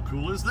 How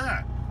cool is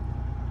that?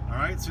 All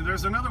right, so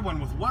there's another one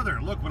with weather.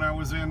 Look, when I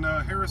was in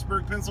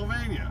Harrisburg,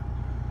 Pennsylvania.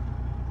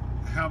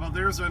 How about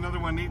there's another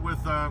one neat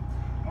with, I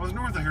was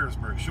north of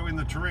Harrisburg, showing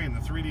the terrain, the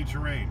 3D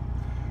terrain.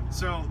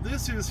 So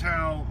this is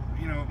how,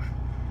 you know,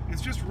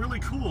 it's just really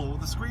cool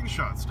with the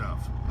screenshot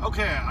stuff.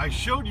 Okay, I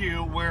showed you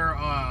where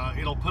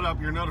it'll put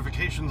up your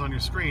notifications on your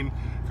screen.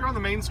 If you're on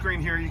the main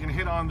screen here, you can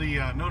hit on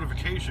the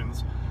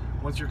notifications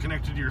once you're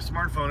connected to your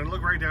smartphone, and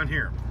look right down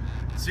here.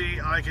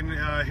 See, I can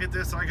hit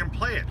this, I can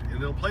play it,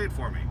 and it'll play it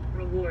for me.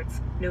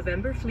 Rewards,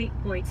 November fleet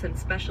points and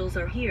specials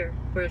are here.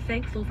 We're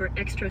thankful for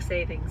extra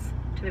savings.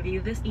 To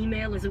view this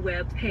email as a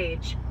web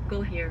page,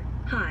 go here.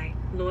 Hi,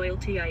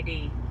 loyalty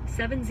ID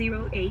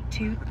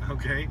 7082.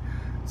 Okay.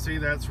 See,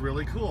 that's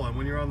really cool. And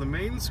when you're on the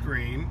main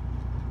screen,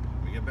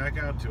 we get back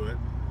out to it.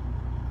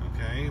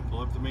 Okay,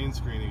 pull up the main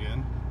screen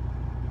again.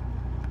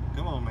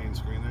 Come on, main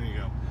screen, there you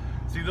go.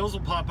 See, those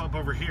will pop up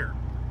over here.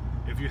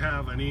 If you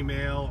have an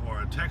email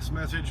or a text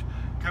message,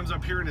 it comes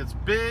up here and it's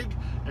big,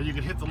 and you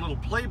can hit the little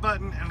play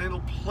button and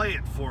it'll play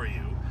it for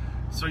you.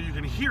 So you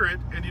can hear it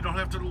and you don't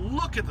have to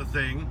look at the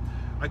thing.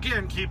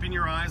 Again, keeping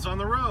your eyes on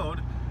the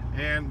road,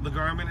 and the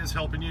Garmin is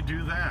helping you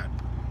do that.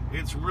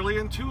 It's really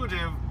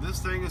intuitive.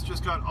 This thing has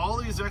just got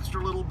all these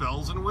extra little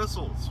bells and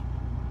whistles.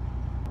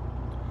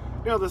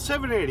 Now the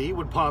 780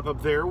 would pop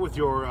up there with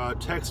your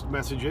text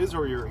messages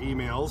or your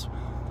emails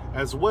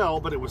as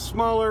well, but it was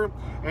smaller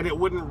and it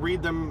wouldn't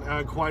read them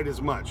quite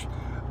as much.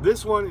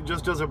 This one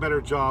just does a better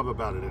job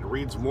about it. It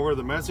reads more of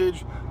the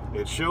message,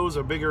 it shows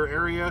a bigger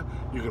area,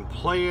 you can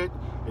play it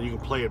and you can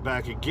play it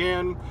back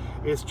again.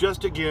 It's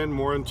just, again,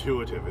 more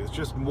intuitive. It's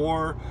just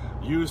more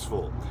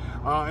useful.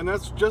 And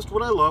that's just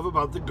what I love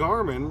about the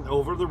Garmin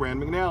over the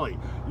Rand McNally.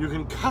 You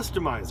can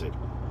customize it,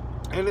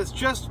 and it's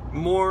just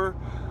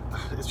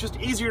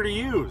easier to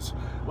use.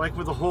 Like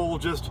with the whole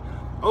just,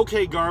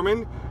 okay,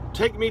 Garmin,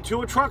 take me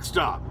to a truck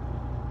stop.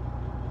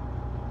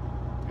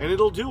 And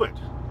it'll do it.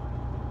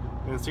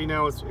 And see,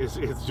 now it's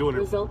doing it.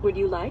 Result would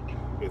you like?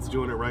 It's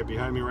doing it right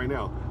behind me right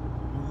now.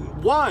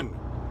 1.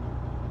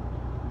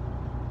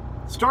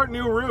 Start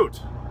new route.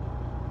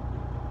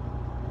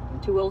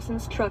 To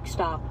Wilson's Truck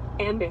Stop,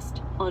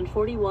 Ambist, on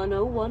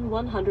 4101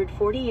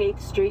 148th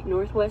Street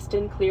Northwest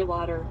in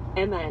Clearwater,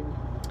 MN.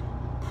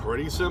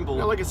 Pretty simple.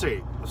 Now, like I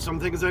say, some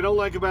things I don't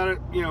like about it,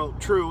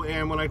 true.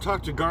 And when I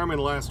talked to Garmin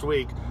last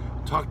week,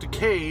 talked to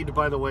Cade,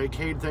 by the way.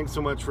 Cade, thanks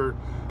so much for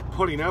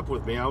putting up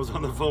with me. I was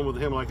on the phone with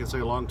him, like I say,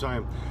 a long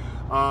time.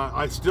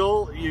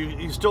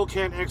 You still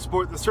can't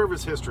export the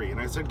service history.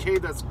 And I said,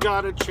 Cade, that's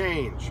gotta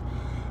change,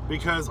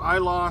 because I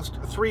lost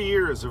 3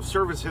 years of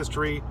service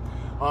history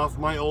off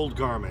my old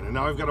Garmin, and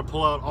now I've got to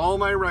pull out all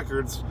my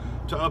records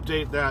to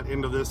update that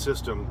into this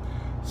system.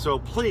 So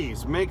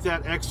please make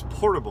that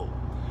exportable.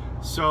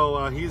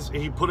 So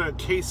he put a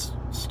case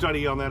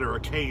study on that, or a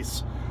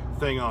case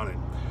thing on it.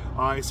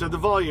 I said the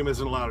volume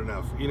isn't loud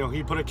enough.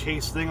 He put a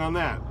case thing on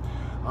that.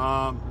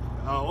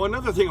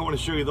 Another thing I want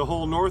to show you, the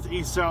whole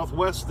northeast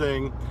southwest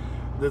thing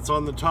that's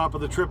on the top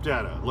of the trip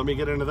data. Let me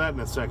get into that in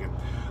a second.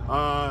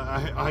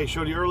 I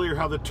showed you earlier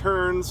how the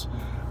turns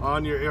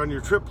on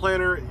your trip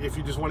planner, if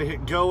you just want to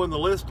hit go in the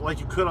list like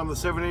you could on the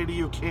 780,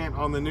 you can't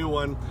on the new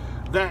one.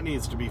 That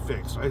needs to be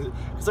fixed.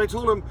 Because I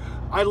told him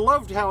I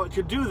loved how it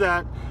could do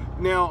that.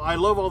 Now, I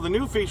love all the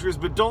new features,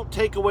 but don't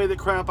take away the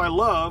crap I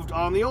loved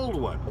on the old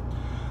one.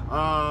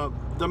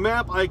 The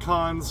map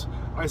icons,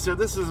 I said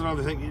this is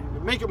another thing.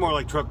 Make it more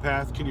like Truck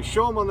Path. Can you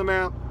show them on the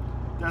map?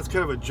 That's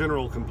kind of a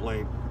general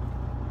complaint.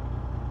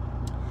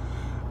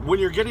 When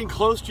you're getting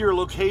close to your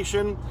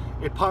location,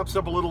 it pops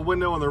up a little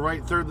window on the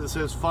right third that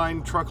says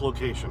find truck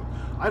location.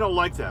 I don't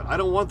like that. I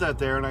don't want that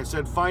there, and I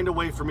said find a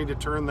way for me to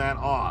turn that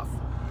off.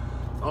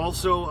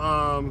 Also,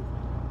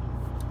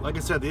 like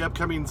I said, the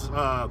upcoming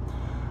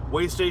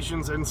way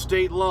stations and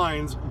state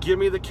lines, give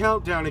me the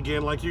countdown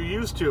again like you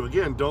used to.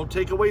 Again, don't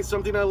take away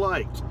something I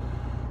liked.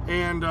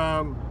 And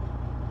I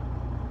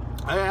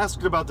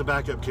asked about the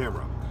backup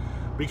camera,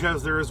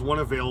 because there is one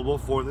available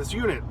for this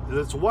unit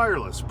that's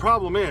wireless.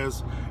 Problem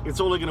is,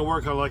 it's only going to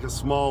work on like a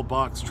small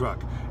box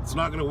truck. It's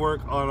not going to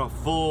work on a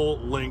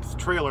full-length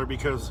trailer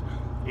because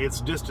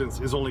its distance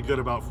is only good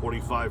about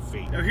 45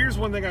 feet. Now here's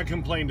one thing I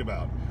complained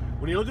about.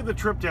 When you look at the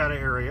trip data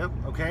area,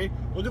 okay,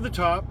 look at the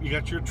top, you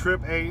got your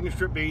trip A and your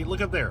trip B, look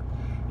up there.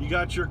 You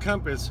got your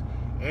compass,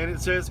 and it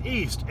says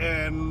east,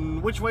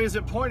 and which way is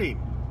it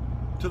pointing?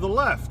 To the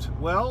left.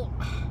 Well,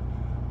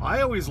 I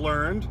always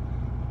learned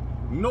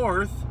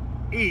north,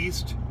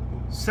 east,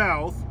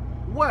 south,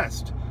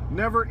 west.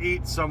 Never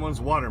eat someone's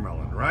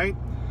watermelon, right?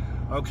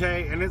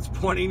 Okay, and it's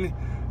pointing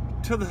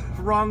to the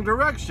wrong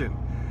direction.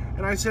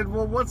 And I said,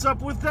 well, what's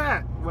up with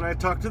that? When I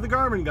talked to the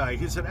Garmin guy,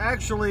 he said,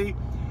 actually,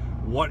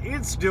 what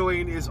it's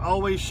doing is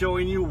always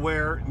showing you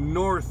where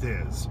north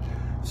is.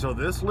 So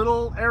this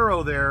little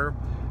arrow there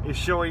is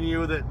showing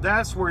you that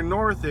that's where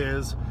north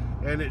is,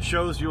 and it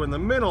shows you in the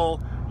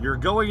middle, you're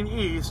going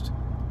east,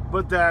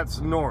 but that's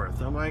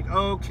north. I'm like,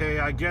 okay,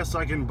 I guess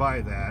I can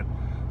buy that.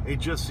 It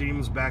just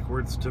seems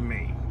backwards to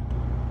me.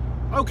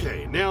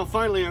 Okay, now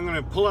finally I'm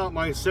going to pull out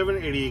my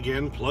 780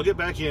 again, plug it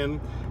back in,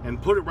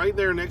 and put it right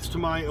there next to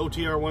my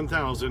OTR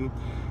 1000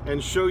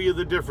 and show you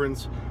the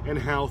difference and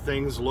how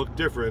things look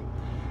different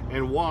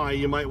and why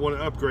you might want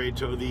to upgrade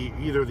to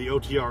either the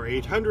OTR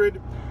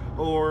 800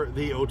 or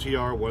the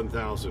OTR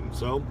 1000.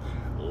 So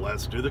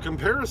let's do the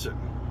comparison.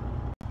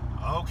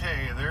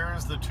 Okay,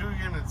 there's the two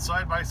units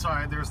side by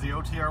side. There's the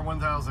OTR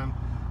 1000.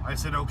 I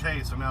said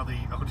okay, so now the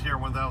OTR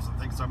 1000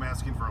 thinks I'm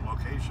asking for a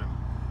location.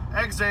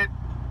 Exit.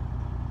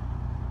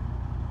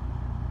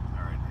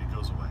 All right, it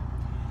goes away.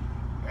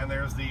 And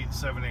there's the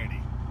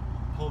 780.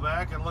 Pull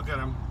back and look at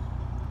them.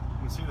 You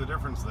can see the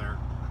difference there.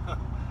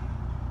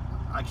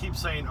 I keep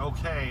saying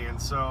okay, and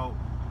so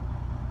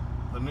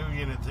the new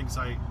unit thinks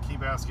I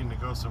keep asking to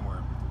go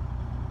somewhere.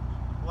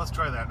 Let's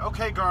try that.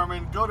 Okay,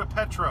 Garmin, go to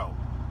Petro.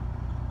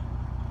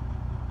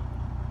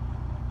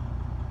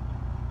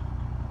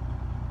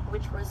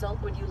 Which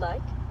result would you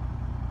like?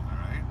 All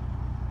right.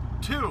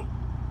 2.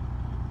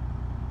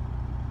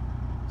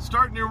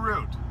 Start new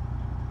route.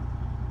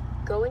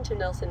 Going to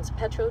Nelson's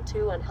Petro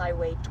 2 on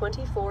Highway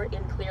 24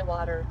 in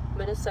Clearwater,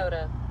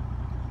 Minnesota.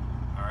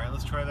 All right,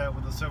 let's try that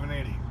with the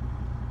 780.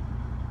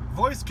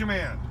 Voice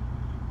command.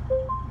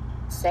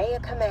 Say a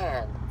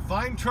command.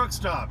 Find truck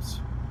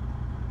stops.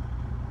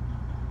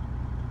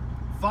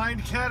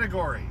 Find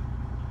category.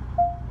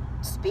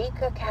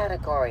 Speak a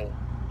category.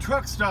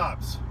 Truck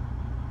stops.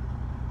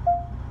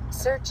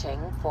 Searching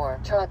for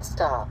truck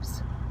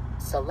stops.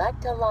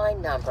 Select a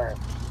line number.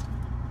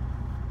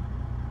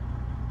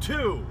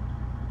 2.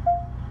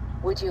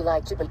 Would you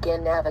like to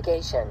begin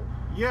navigation?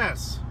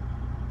 Yes.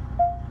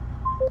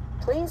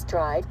 Please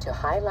drive to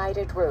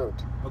highlighted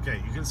route.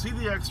 Okay, you can see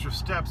the extra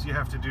steps you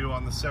have to do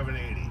on the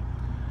 780.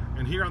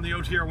 And here on the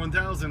OTR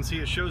 1000, see,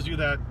 it shows you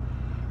that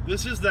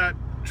this is that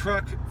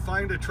truck,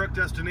 find a truck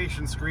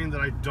destination screen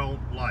that I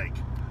don't like.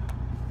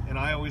 And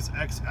I always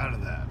X out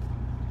of that.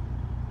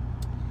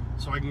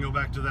 So I can go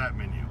back to that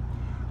menu.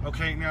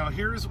 Okay, now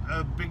here's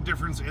a big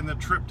difference in the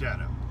trip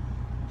data.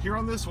 Here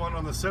on this one,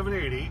 on the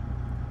 780,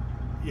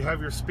 you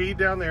have your speed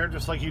down there,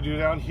 just like you do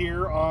down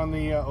here on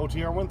the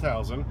OTR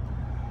 1000.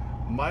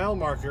 Mile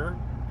marker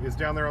is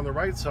down there on the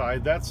right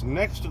side. That's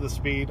next to the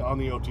speed on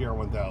the OTR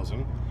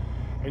 1000.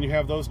 And you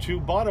have those 2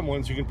 bottom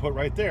ones you can put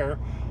right there.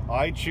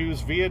 I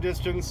choose via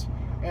distance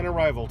and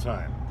arrival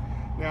time.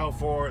 Now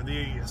for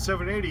the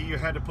 780, you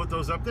had to put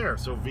those up there.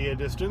 So via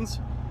distance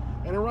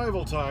and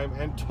arrival time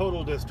and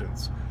total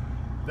distance.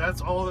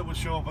 That's all that would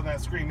show up on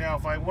that screen. Now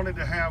if I wanted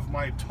to have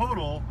my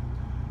total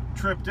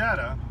trip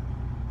data,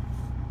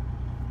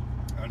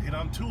 I'd hit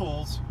on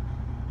tools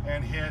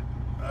and hit,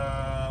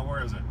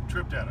 where is it?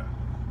 Trip data.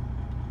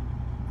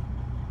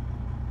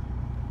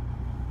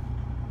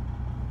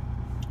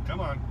 Come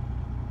on.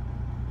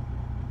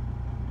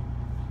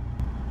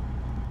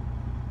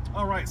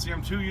 All right, see,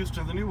 I'm too used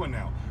to the new one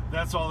now.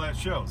 That's all that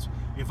shows.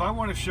 If I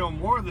want to show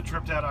more of the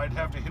trip data, I'd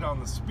have to hit on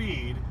the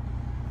speed,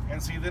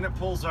 and see, then it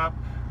pulls up.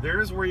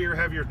 There's where you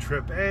have your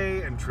trip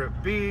A and trip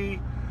B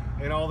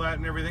and all that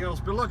and everything else.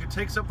 But look, it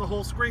takes up the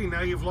whole screen.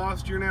 Now you've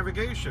lost your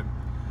navigation.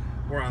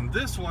 Where on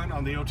this one,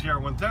 on the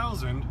OTR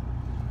 1000,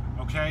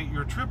 okay,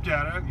 your trip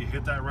data, you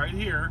hit that right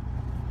here,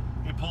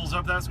 it pulls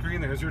up that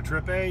screen. There's your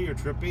trip A, your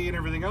trip B, and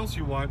everything else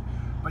you want,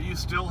 but you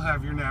still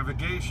have your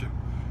navigation.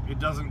 It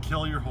doesn't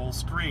kill your whole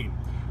screen.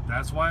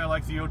 That's why I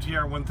like the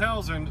OTR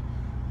 1000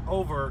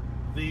 over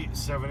the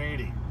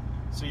 780.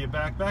 So you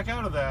back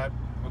out of that,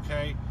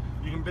 okay,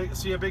 you can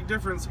see a big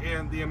difference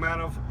in the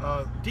amount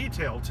of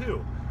detail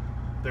too.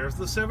 There's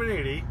the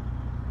 780,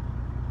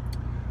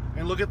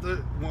 and look at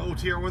the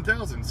OTR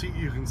 1000. See,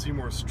 you can see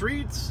more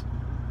streets.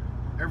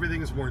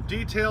 Everything is more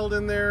detailed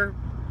in there.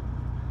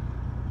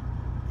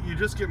 You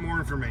just get more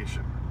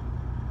information.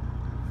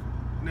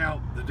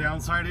 Now, the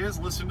downside is,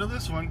 listen to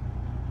this one.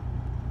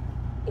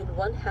 In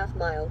 1/2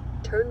 mile,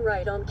 turn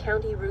right on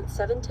County Route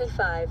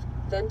 75,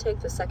 then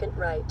take the second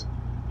right.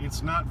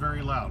 It's not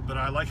very loud, but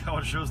I like how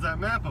it shows that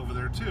map over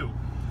there too.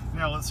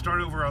 Now let's start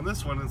over on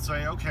this one and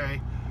say, okay,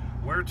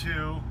 where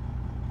to,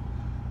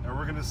 and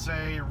we're gonna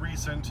say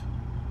recent,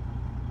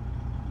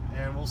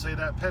 and we'll say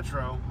that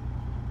Petro,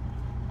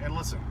 and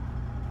listen.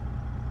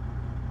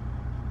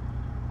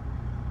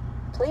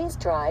 Please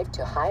drive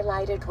to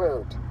highlighted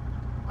route.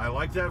 I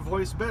like that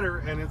voice better,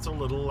 and it's a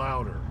little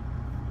louder.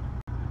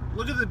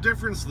 Look at the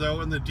difference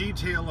though in the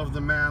detail of the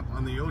map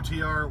on the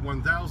OTR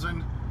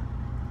 1000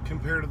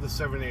 compared to the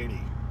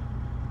 780.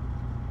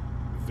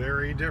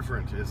 Very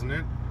different, isn't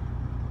it?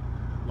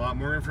 A lot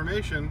more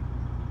information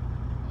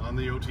on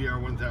the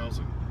OTR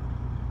 1000.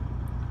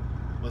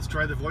 Let's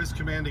try the voice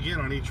command again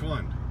on each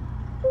one.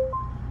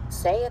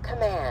 Say a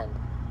command.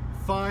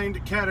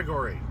 Find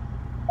category.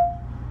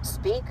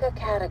 Speak a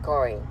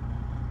category.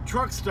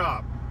 Truck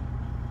stop.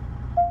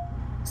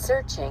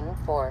 Searching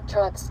for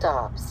truck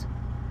stops.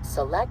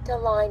 Select a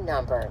line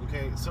number.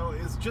 Okay, so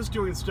it's just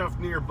doing stuff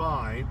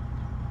nearby.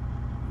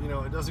 You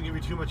know, it doesn't give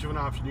you too much of an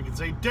option. You can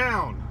say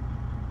down.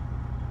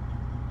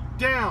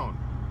 Down.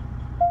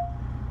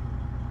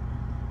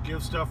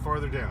 Give stuff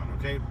farther down,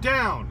 okay?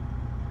 Down.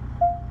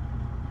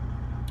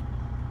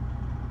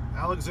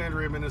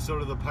 Alexandria,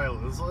 Minnesota, the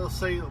pilot. Let's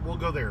say we'll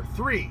go there.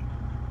 3.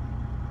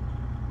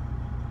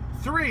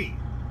 3.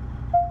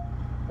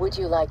 Would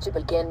you like to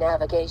begin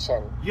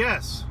navigation?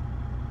 Yes.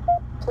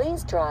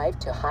 Please drive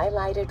to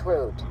highlighted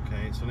route.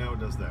 Okay, so now it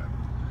does that.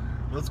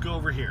 Let's go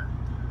over here.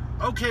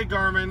 Okay,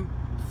 Garmin,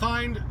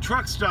 find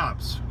truck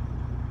stops.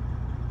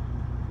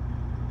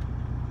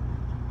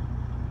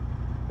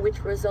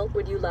 Which result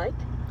would you like?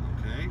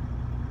 Okay.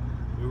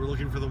 We were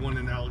looking for the one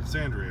in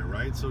Alexandria,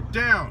 right? So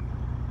down.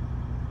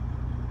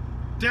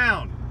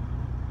 Down.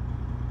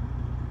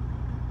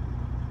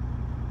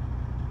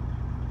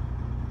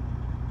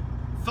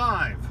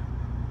 Five.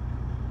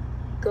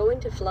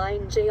 Going to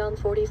Flying J on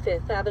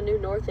 45th Avenue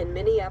North in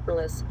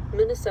Minneapolis,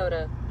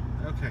 Minnesota.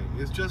 Okay,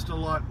 it's just a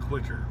lot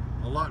quicker,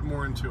 a lot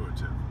more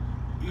intuitive,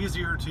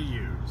 easier to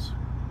use.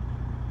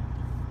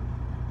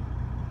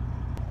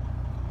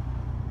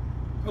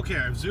 Okay,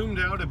 I've zoomed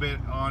out a bit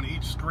on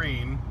each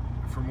screen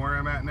from where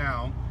I'm at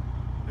now.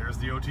 There's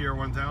the OTR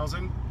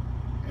 1000,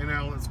 and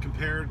now let's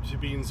compare it to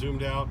being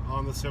zoomed out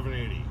on the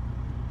 780.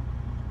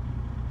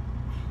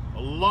 A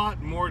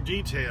lot more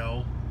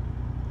detail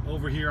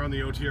over here on the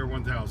OTR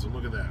 1000.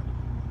 Look at that.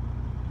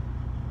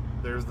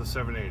 There's the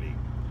 780.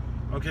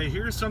 Okay,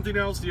 here's something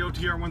else the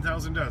OTR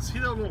 1000 does. See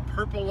those little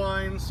purple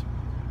lines?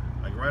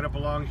 Like right up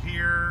along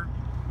here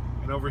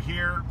and over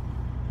here.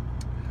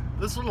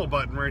 This little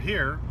button right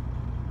here,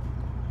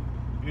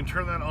 you can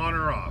turn that on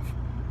or off.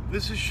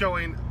 This is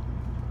showing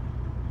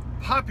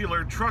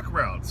popular truck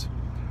routes.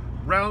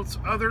 Routes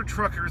other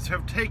truckers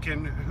have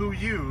taken who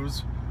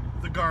use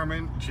the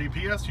Garmin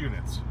GPS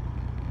units.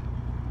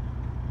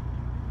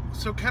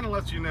 So kind of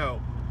lets you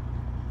know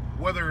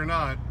whether or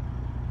not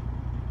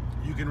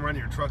you can run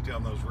your truck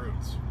down those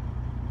routes.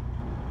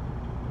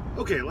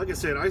 Okay, like I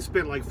said, I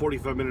spent like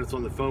 45 minutes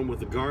on the phone with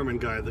the Garmin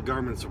guy, the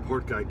Garmin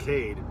support guy,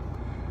 Cade,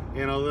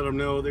 and I'll let him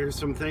know there's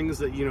some things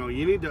that, you know,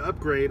 you need to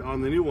upgrade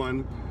on the new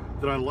one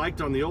that I liked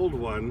on the old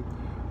one,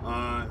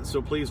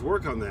 so please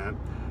work on that.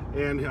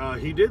 And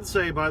he did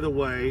say, by the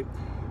way,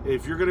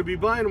 if you're going to be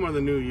buying one of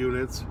the new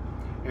units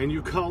and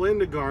you call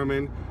into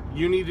Garmin,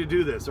 you need to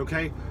do this,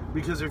 okay?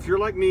 Because if you're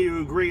like me,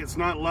 you agree it's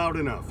not loud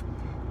enough.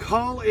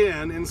 Call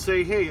in and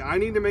say, hey, I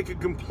need to make a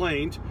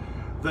complaint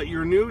that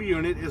your new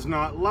unit is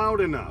not loud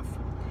enough.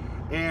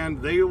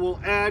 And they will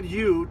add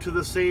you to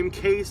the same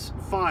case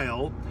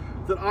file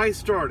that I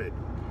started,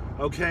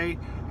 okay?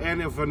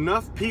 And if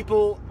enough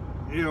people,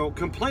 you know,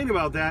 complain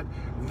about that,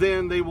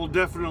 then they will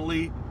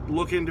definitely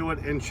look into it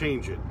and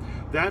change it.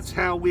 That's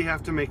how we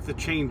have to make the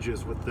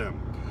changes with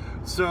them.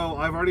 So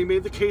I've already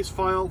made the case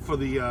file for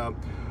the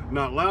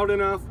not loud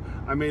enough.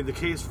 I made the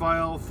case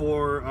file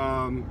for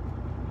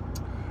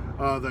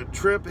the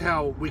trip,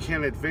 how we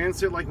can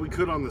advance it like we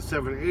could on the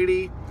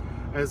 780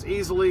 as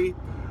easily.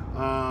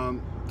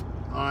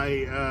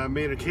 I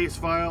made a case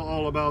file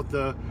all about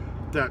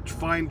that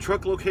find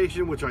truck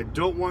location, which I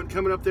don't want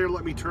coming up there.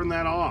 Let me turn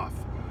that off,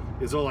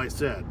 is all I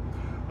said.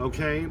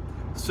 Okay,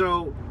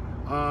 so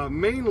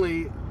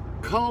mainly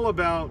call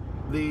about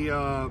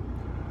the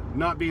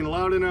not being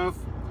loud enough,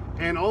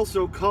 and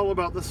also call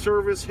about the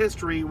service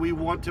history. We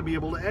want to be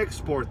able to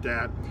export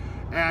that.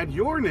 Add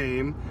your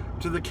name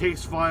to the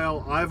case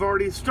file I've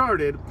already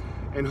started,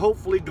 and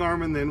hopefully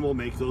Garmin then will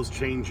make those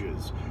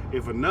changes.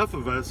 If enough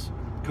of us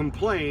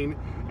complain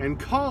and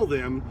call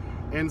them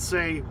and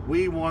say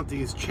we want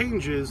these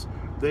changes,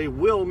 they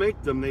will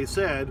make them, they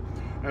said,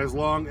 as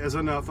long as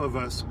enough of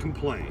us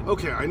complain.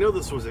 Okay, I know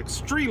this was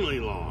extremely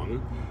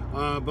long,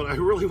 but I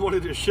really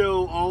wanted to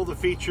show all the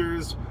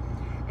features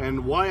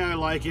and why I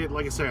like it.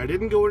 Like I said, I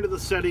didn't go into the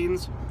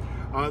settings.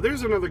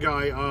 There's another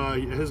guy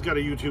has got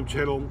a YouTube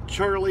channel,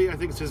 Charlie, I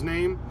think it's his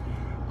name.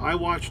 I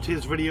watched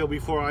his video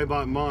before I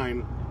bought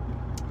mine,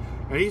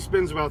 and he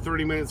spends about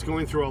 30 minutes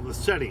going through all the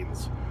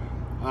settings.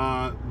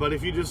 But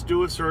if you just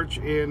do a search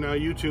in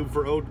YouTube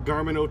for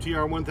Garmin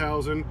OTR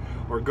 1000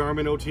 or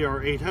Garmin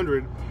OTR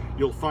 800,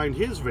 you'll find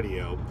his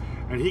video,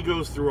 and he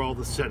goes through all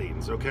the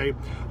settings, okay?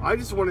 I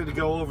just wanted to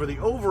go over the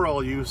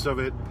overall use of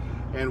it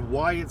and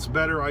why it's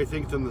better, I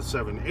think, than the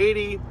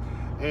 780,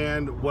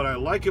 and what I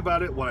like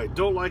about it, what I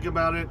don't like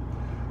about it,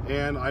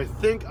 and I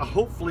think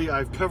hopefully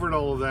I've covered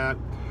all of that.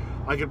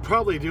 I could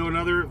probably do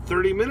another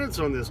 30 minutes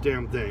on this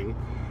damn thing,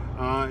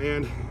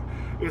 and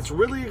it's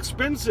really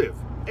expensive.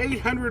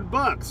 800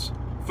 bucks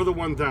for the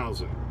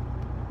 1000,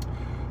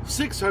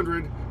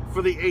 600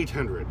 for the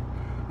 800.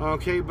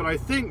 Okay, but I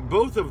think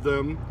both of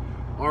them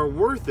are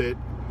worth it,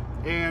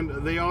 and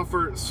they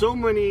offer so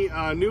many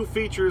new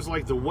features,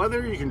 like the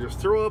weather. You can just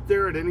throw up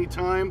there at any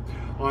time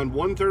on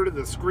 1/3 of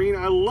the screen.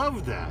 I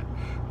love that.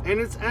 And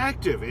it's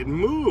active, it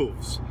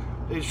moves,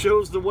 it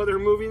shows the weather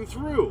moving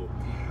through.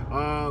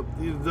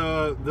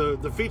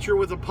 The feature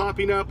with the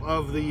popping up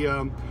of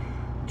the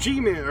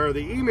Gmail or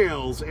the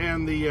emails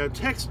and the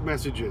text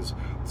messages,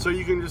 so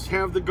you can just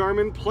have the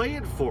Garmin play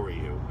it for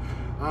you.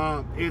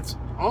 It's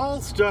all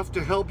stuff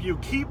to help you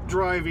keep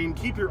driving,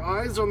 keep your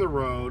eyes on the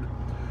road,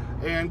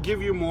 and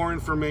give you more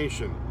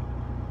information.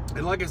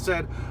 And like I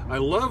said, I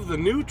love the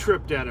new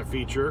trip data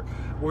feature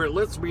where it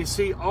lets me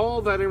see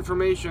all that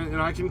information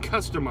and I can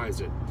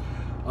customize it.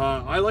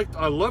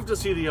 I love to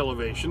see the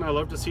elevation. I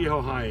love to see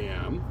how high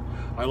I am.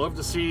 I love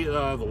to see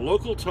the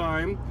local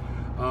time.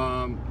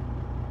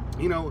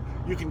 You know,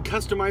 you can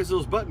customize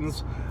those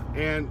buttons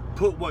and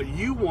put what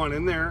you want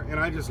in there, and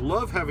I just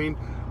love having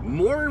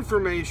more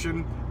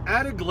information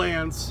at a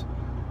glance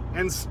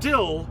and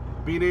still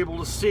being able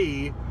to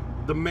see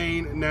the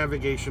main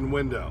navigation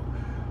window.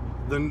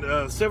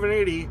 The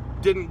 780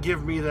 didn't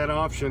give me that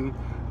option.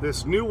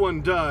 This new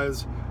one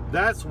does.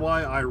 That's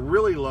why I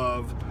really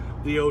love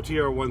the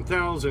OTR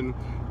 1000.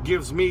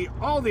 Gives me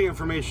all the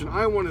information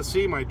I want to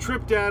see, my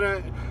trip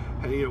data,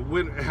 you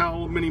know,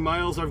 how many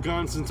miles I've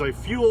gone since I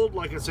fueled.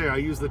 Like I say, I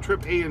use the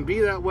trip A and B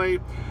that way.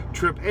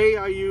 Trip A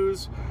I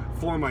use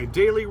for my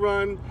daily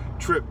run.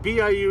 Trip B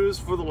I use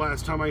for the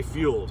last time I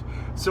fueled.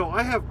 So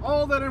I have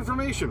all that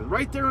information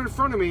right there in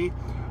front of me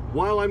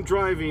while I'm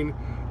driving,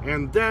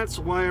 And that's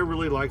why I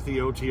really like the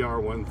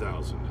OTR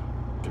 1000.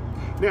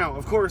 Now,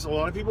 of course, a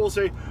lot of people will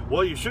say,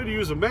 well, you should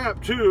use a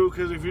map too,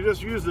 because if you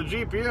just use the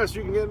GPS,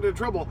 you can get into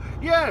trouble.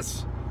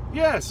 Yes,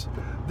 yes,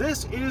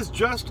 this is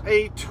just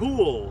a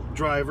tool,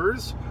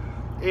 drivers,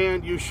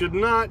 and you should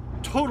not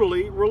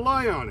totally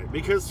rely on it,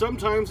 because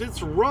sometimes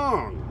it's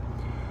wrong.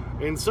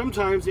 And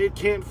sometimes it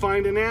can't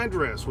find an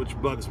address,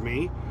 which bugs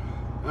me.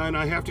 And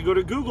I have to go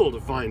to Google to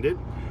find it,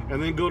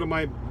 and then go to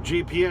my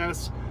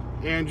GPS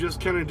and just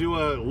kind of do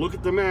a look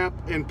at the map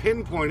and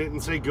pinpoint it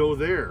and say, go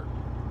there.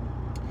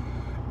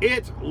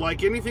 It,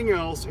 like anything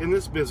else in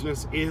this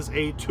business, is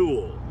a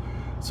tool.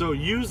 So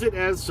use it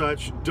as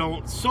such,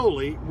 don't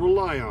solely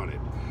rely on it.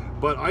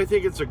 But I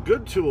think it's a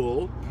good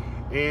tool,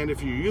 and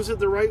if you use it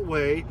the right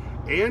way,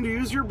 and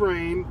use your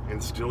brain,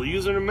 and still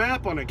using a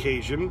map on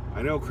occasion,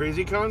 I know,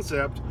 crazy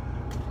concept,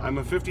 I'm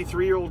a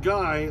 53-year-old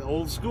guy,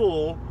 old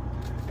school,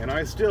 and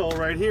I still,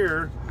 right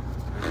here,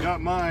 I've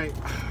got my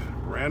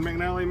Rand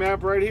McNally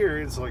map right here.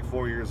 It's like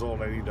 4 years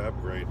old, I need to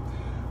upgrade.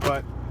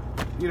 But,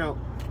 you know,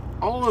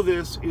 all of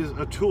this is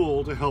a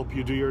tool to help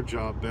you do your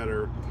job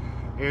better,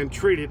 and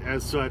treat it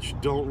as such.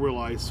 Don't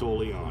rely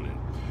solely on it.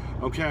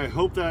 Okay, I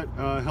hope that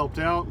helped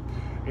out,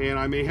 and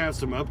I may have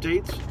some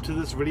updates to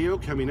this video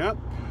coming up.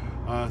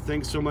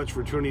 Thanks so much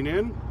for tuning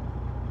in,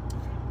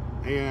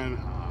 and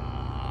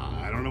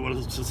I don't know what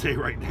else to say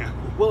right now.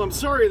 Well, I'm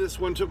sorry this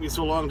one took me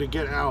so long to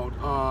get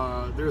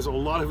out. There's a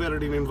lot of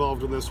editing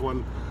involved in this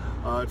one.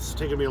 It's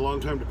taken me a long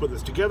time to put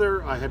this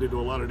together. I had to do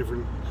a lot of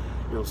different,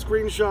 you know,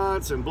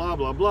 screenshots and blah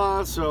blah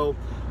blah, so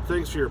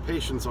thanks for your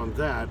patience on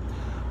that.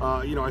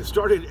 You know, I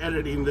started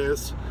editing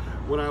this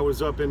when I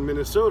was up in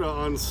Minnesota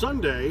on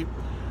Sunday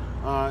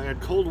at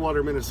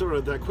Coldwater, Minnesota,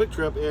 at that quick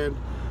trip, and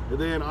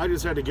then I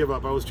just had to give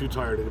up. I was too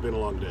tired. It had been a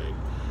long day.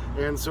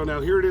 And so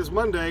now here it is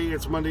Monday.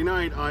 It's Monday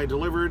night. I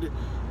delivered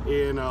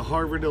in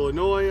Harvard,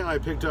 Illinois. I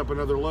picked up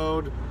another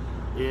load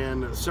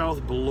in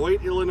South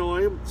Beloit,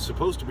 Illinois. It's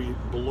supposed to be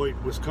Beloit,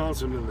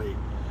 Wisconsin, and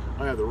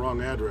I had the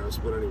wrong address,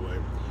 but anyway.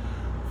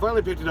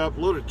 Finally picked it up,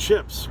 loaded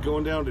chips,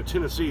 going down to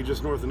Tennessee,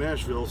 just north of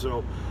Nashville.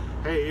 So,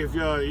 hey, if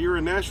you're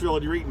in Nashville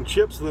and you're eating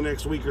chips in the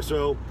next week or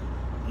so,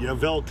 you're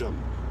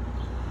welcome.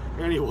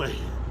 Anyway,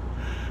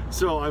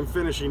 so I'm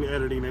finishing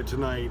editing it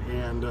tonight,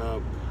 and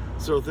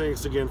so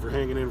thanks again for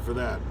hanging in for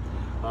that.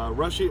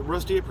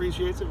 Rusty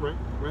appreciates it, right?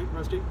 Right,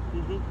 Rusty?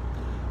 Mm-hmm.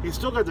 He's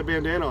still got the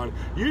bandana on.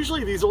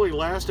 Usually these only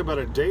last about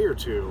a day or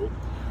two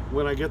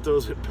when I get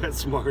those at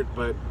PetSmart,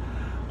 but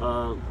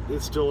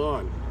it's still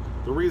on.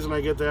 The reason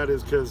I get that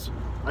is because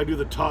I do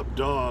the Top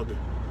Dog,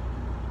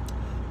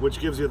 which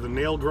gives you the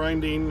nail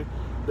grinding.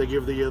 They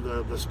give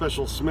the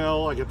special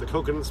smell. I get the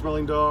coconut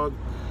smelling dog.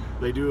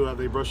 They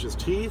brush his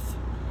teeth.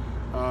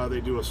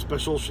 They do a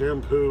special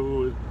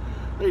shampoo.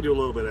 They do a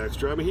little bit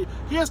extra. I mean,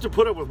 he has to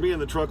put up with me in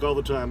the truck all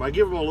the time. I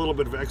give him a little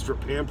bit of extra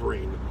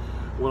pampering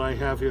when I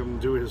have him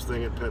do his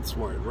thing at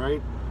PetSmart,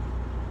 right?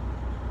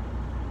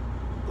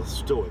 The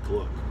stoic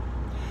look.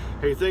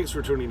 Hey, thanks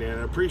for tuning in.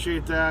 I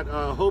appreciate that.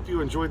 Hope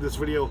you enjoyed this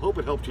video. Hope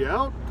it helped you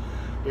out,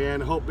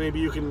 and hope maybe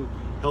you can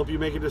help you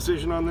make a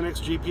decision on the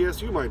next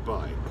GPS you might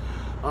buy.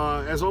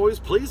 As always,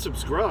 please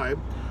subscribe.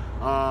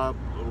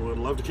 Would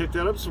love to kick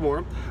that up some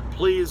more.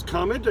 Please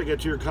comment. I get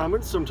to your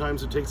comments.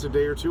 Sometimes it takes a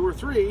day or two or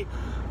three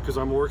because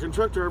I'm a working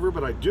truck driver,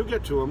 but I do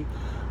get to them.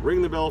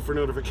 Ring the bell for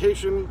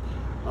notification.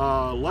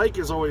 Like,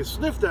 as always,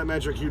 sniff that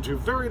magic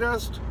YouTube fairy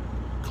dust.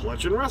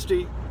 Clutch and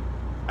Rusty,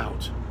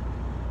 out.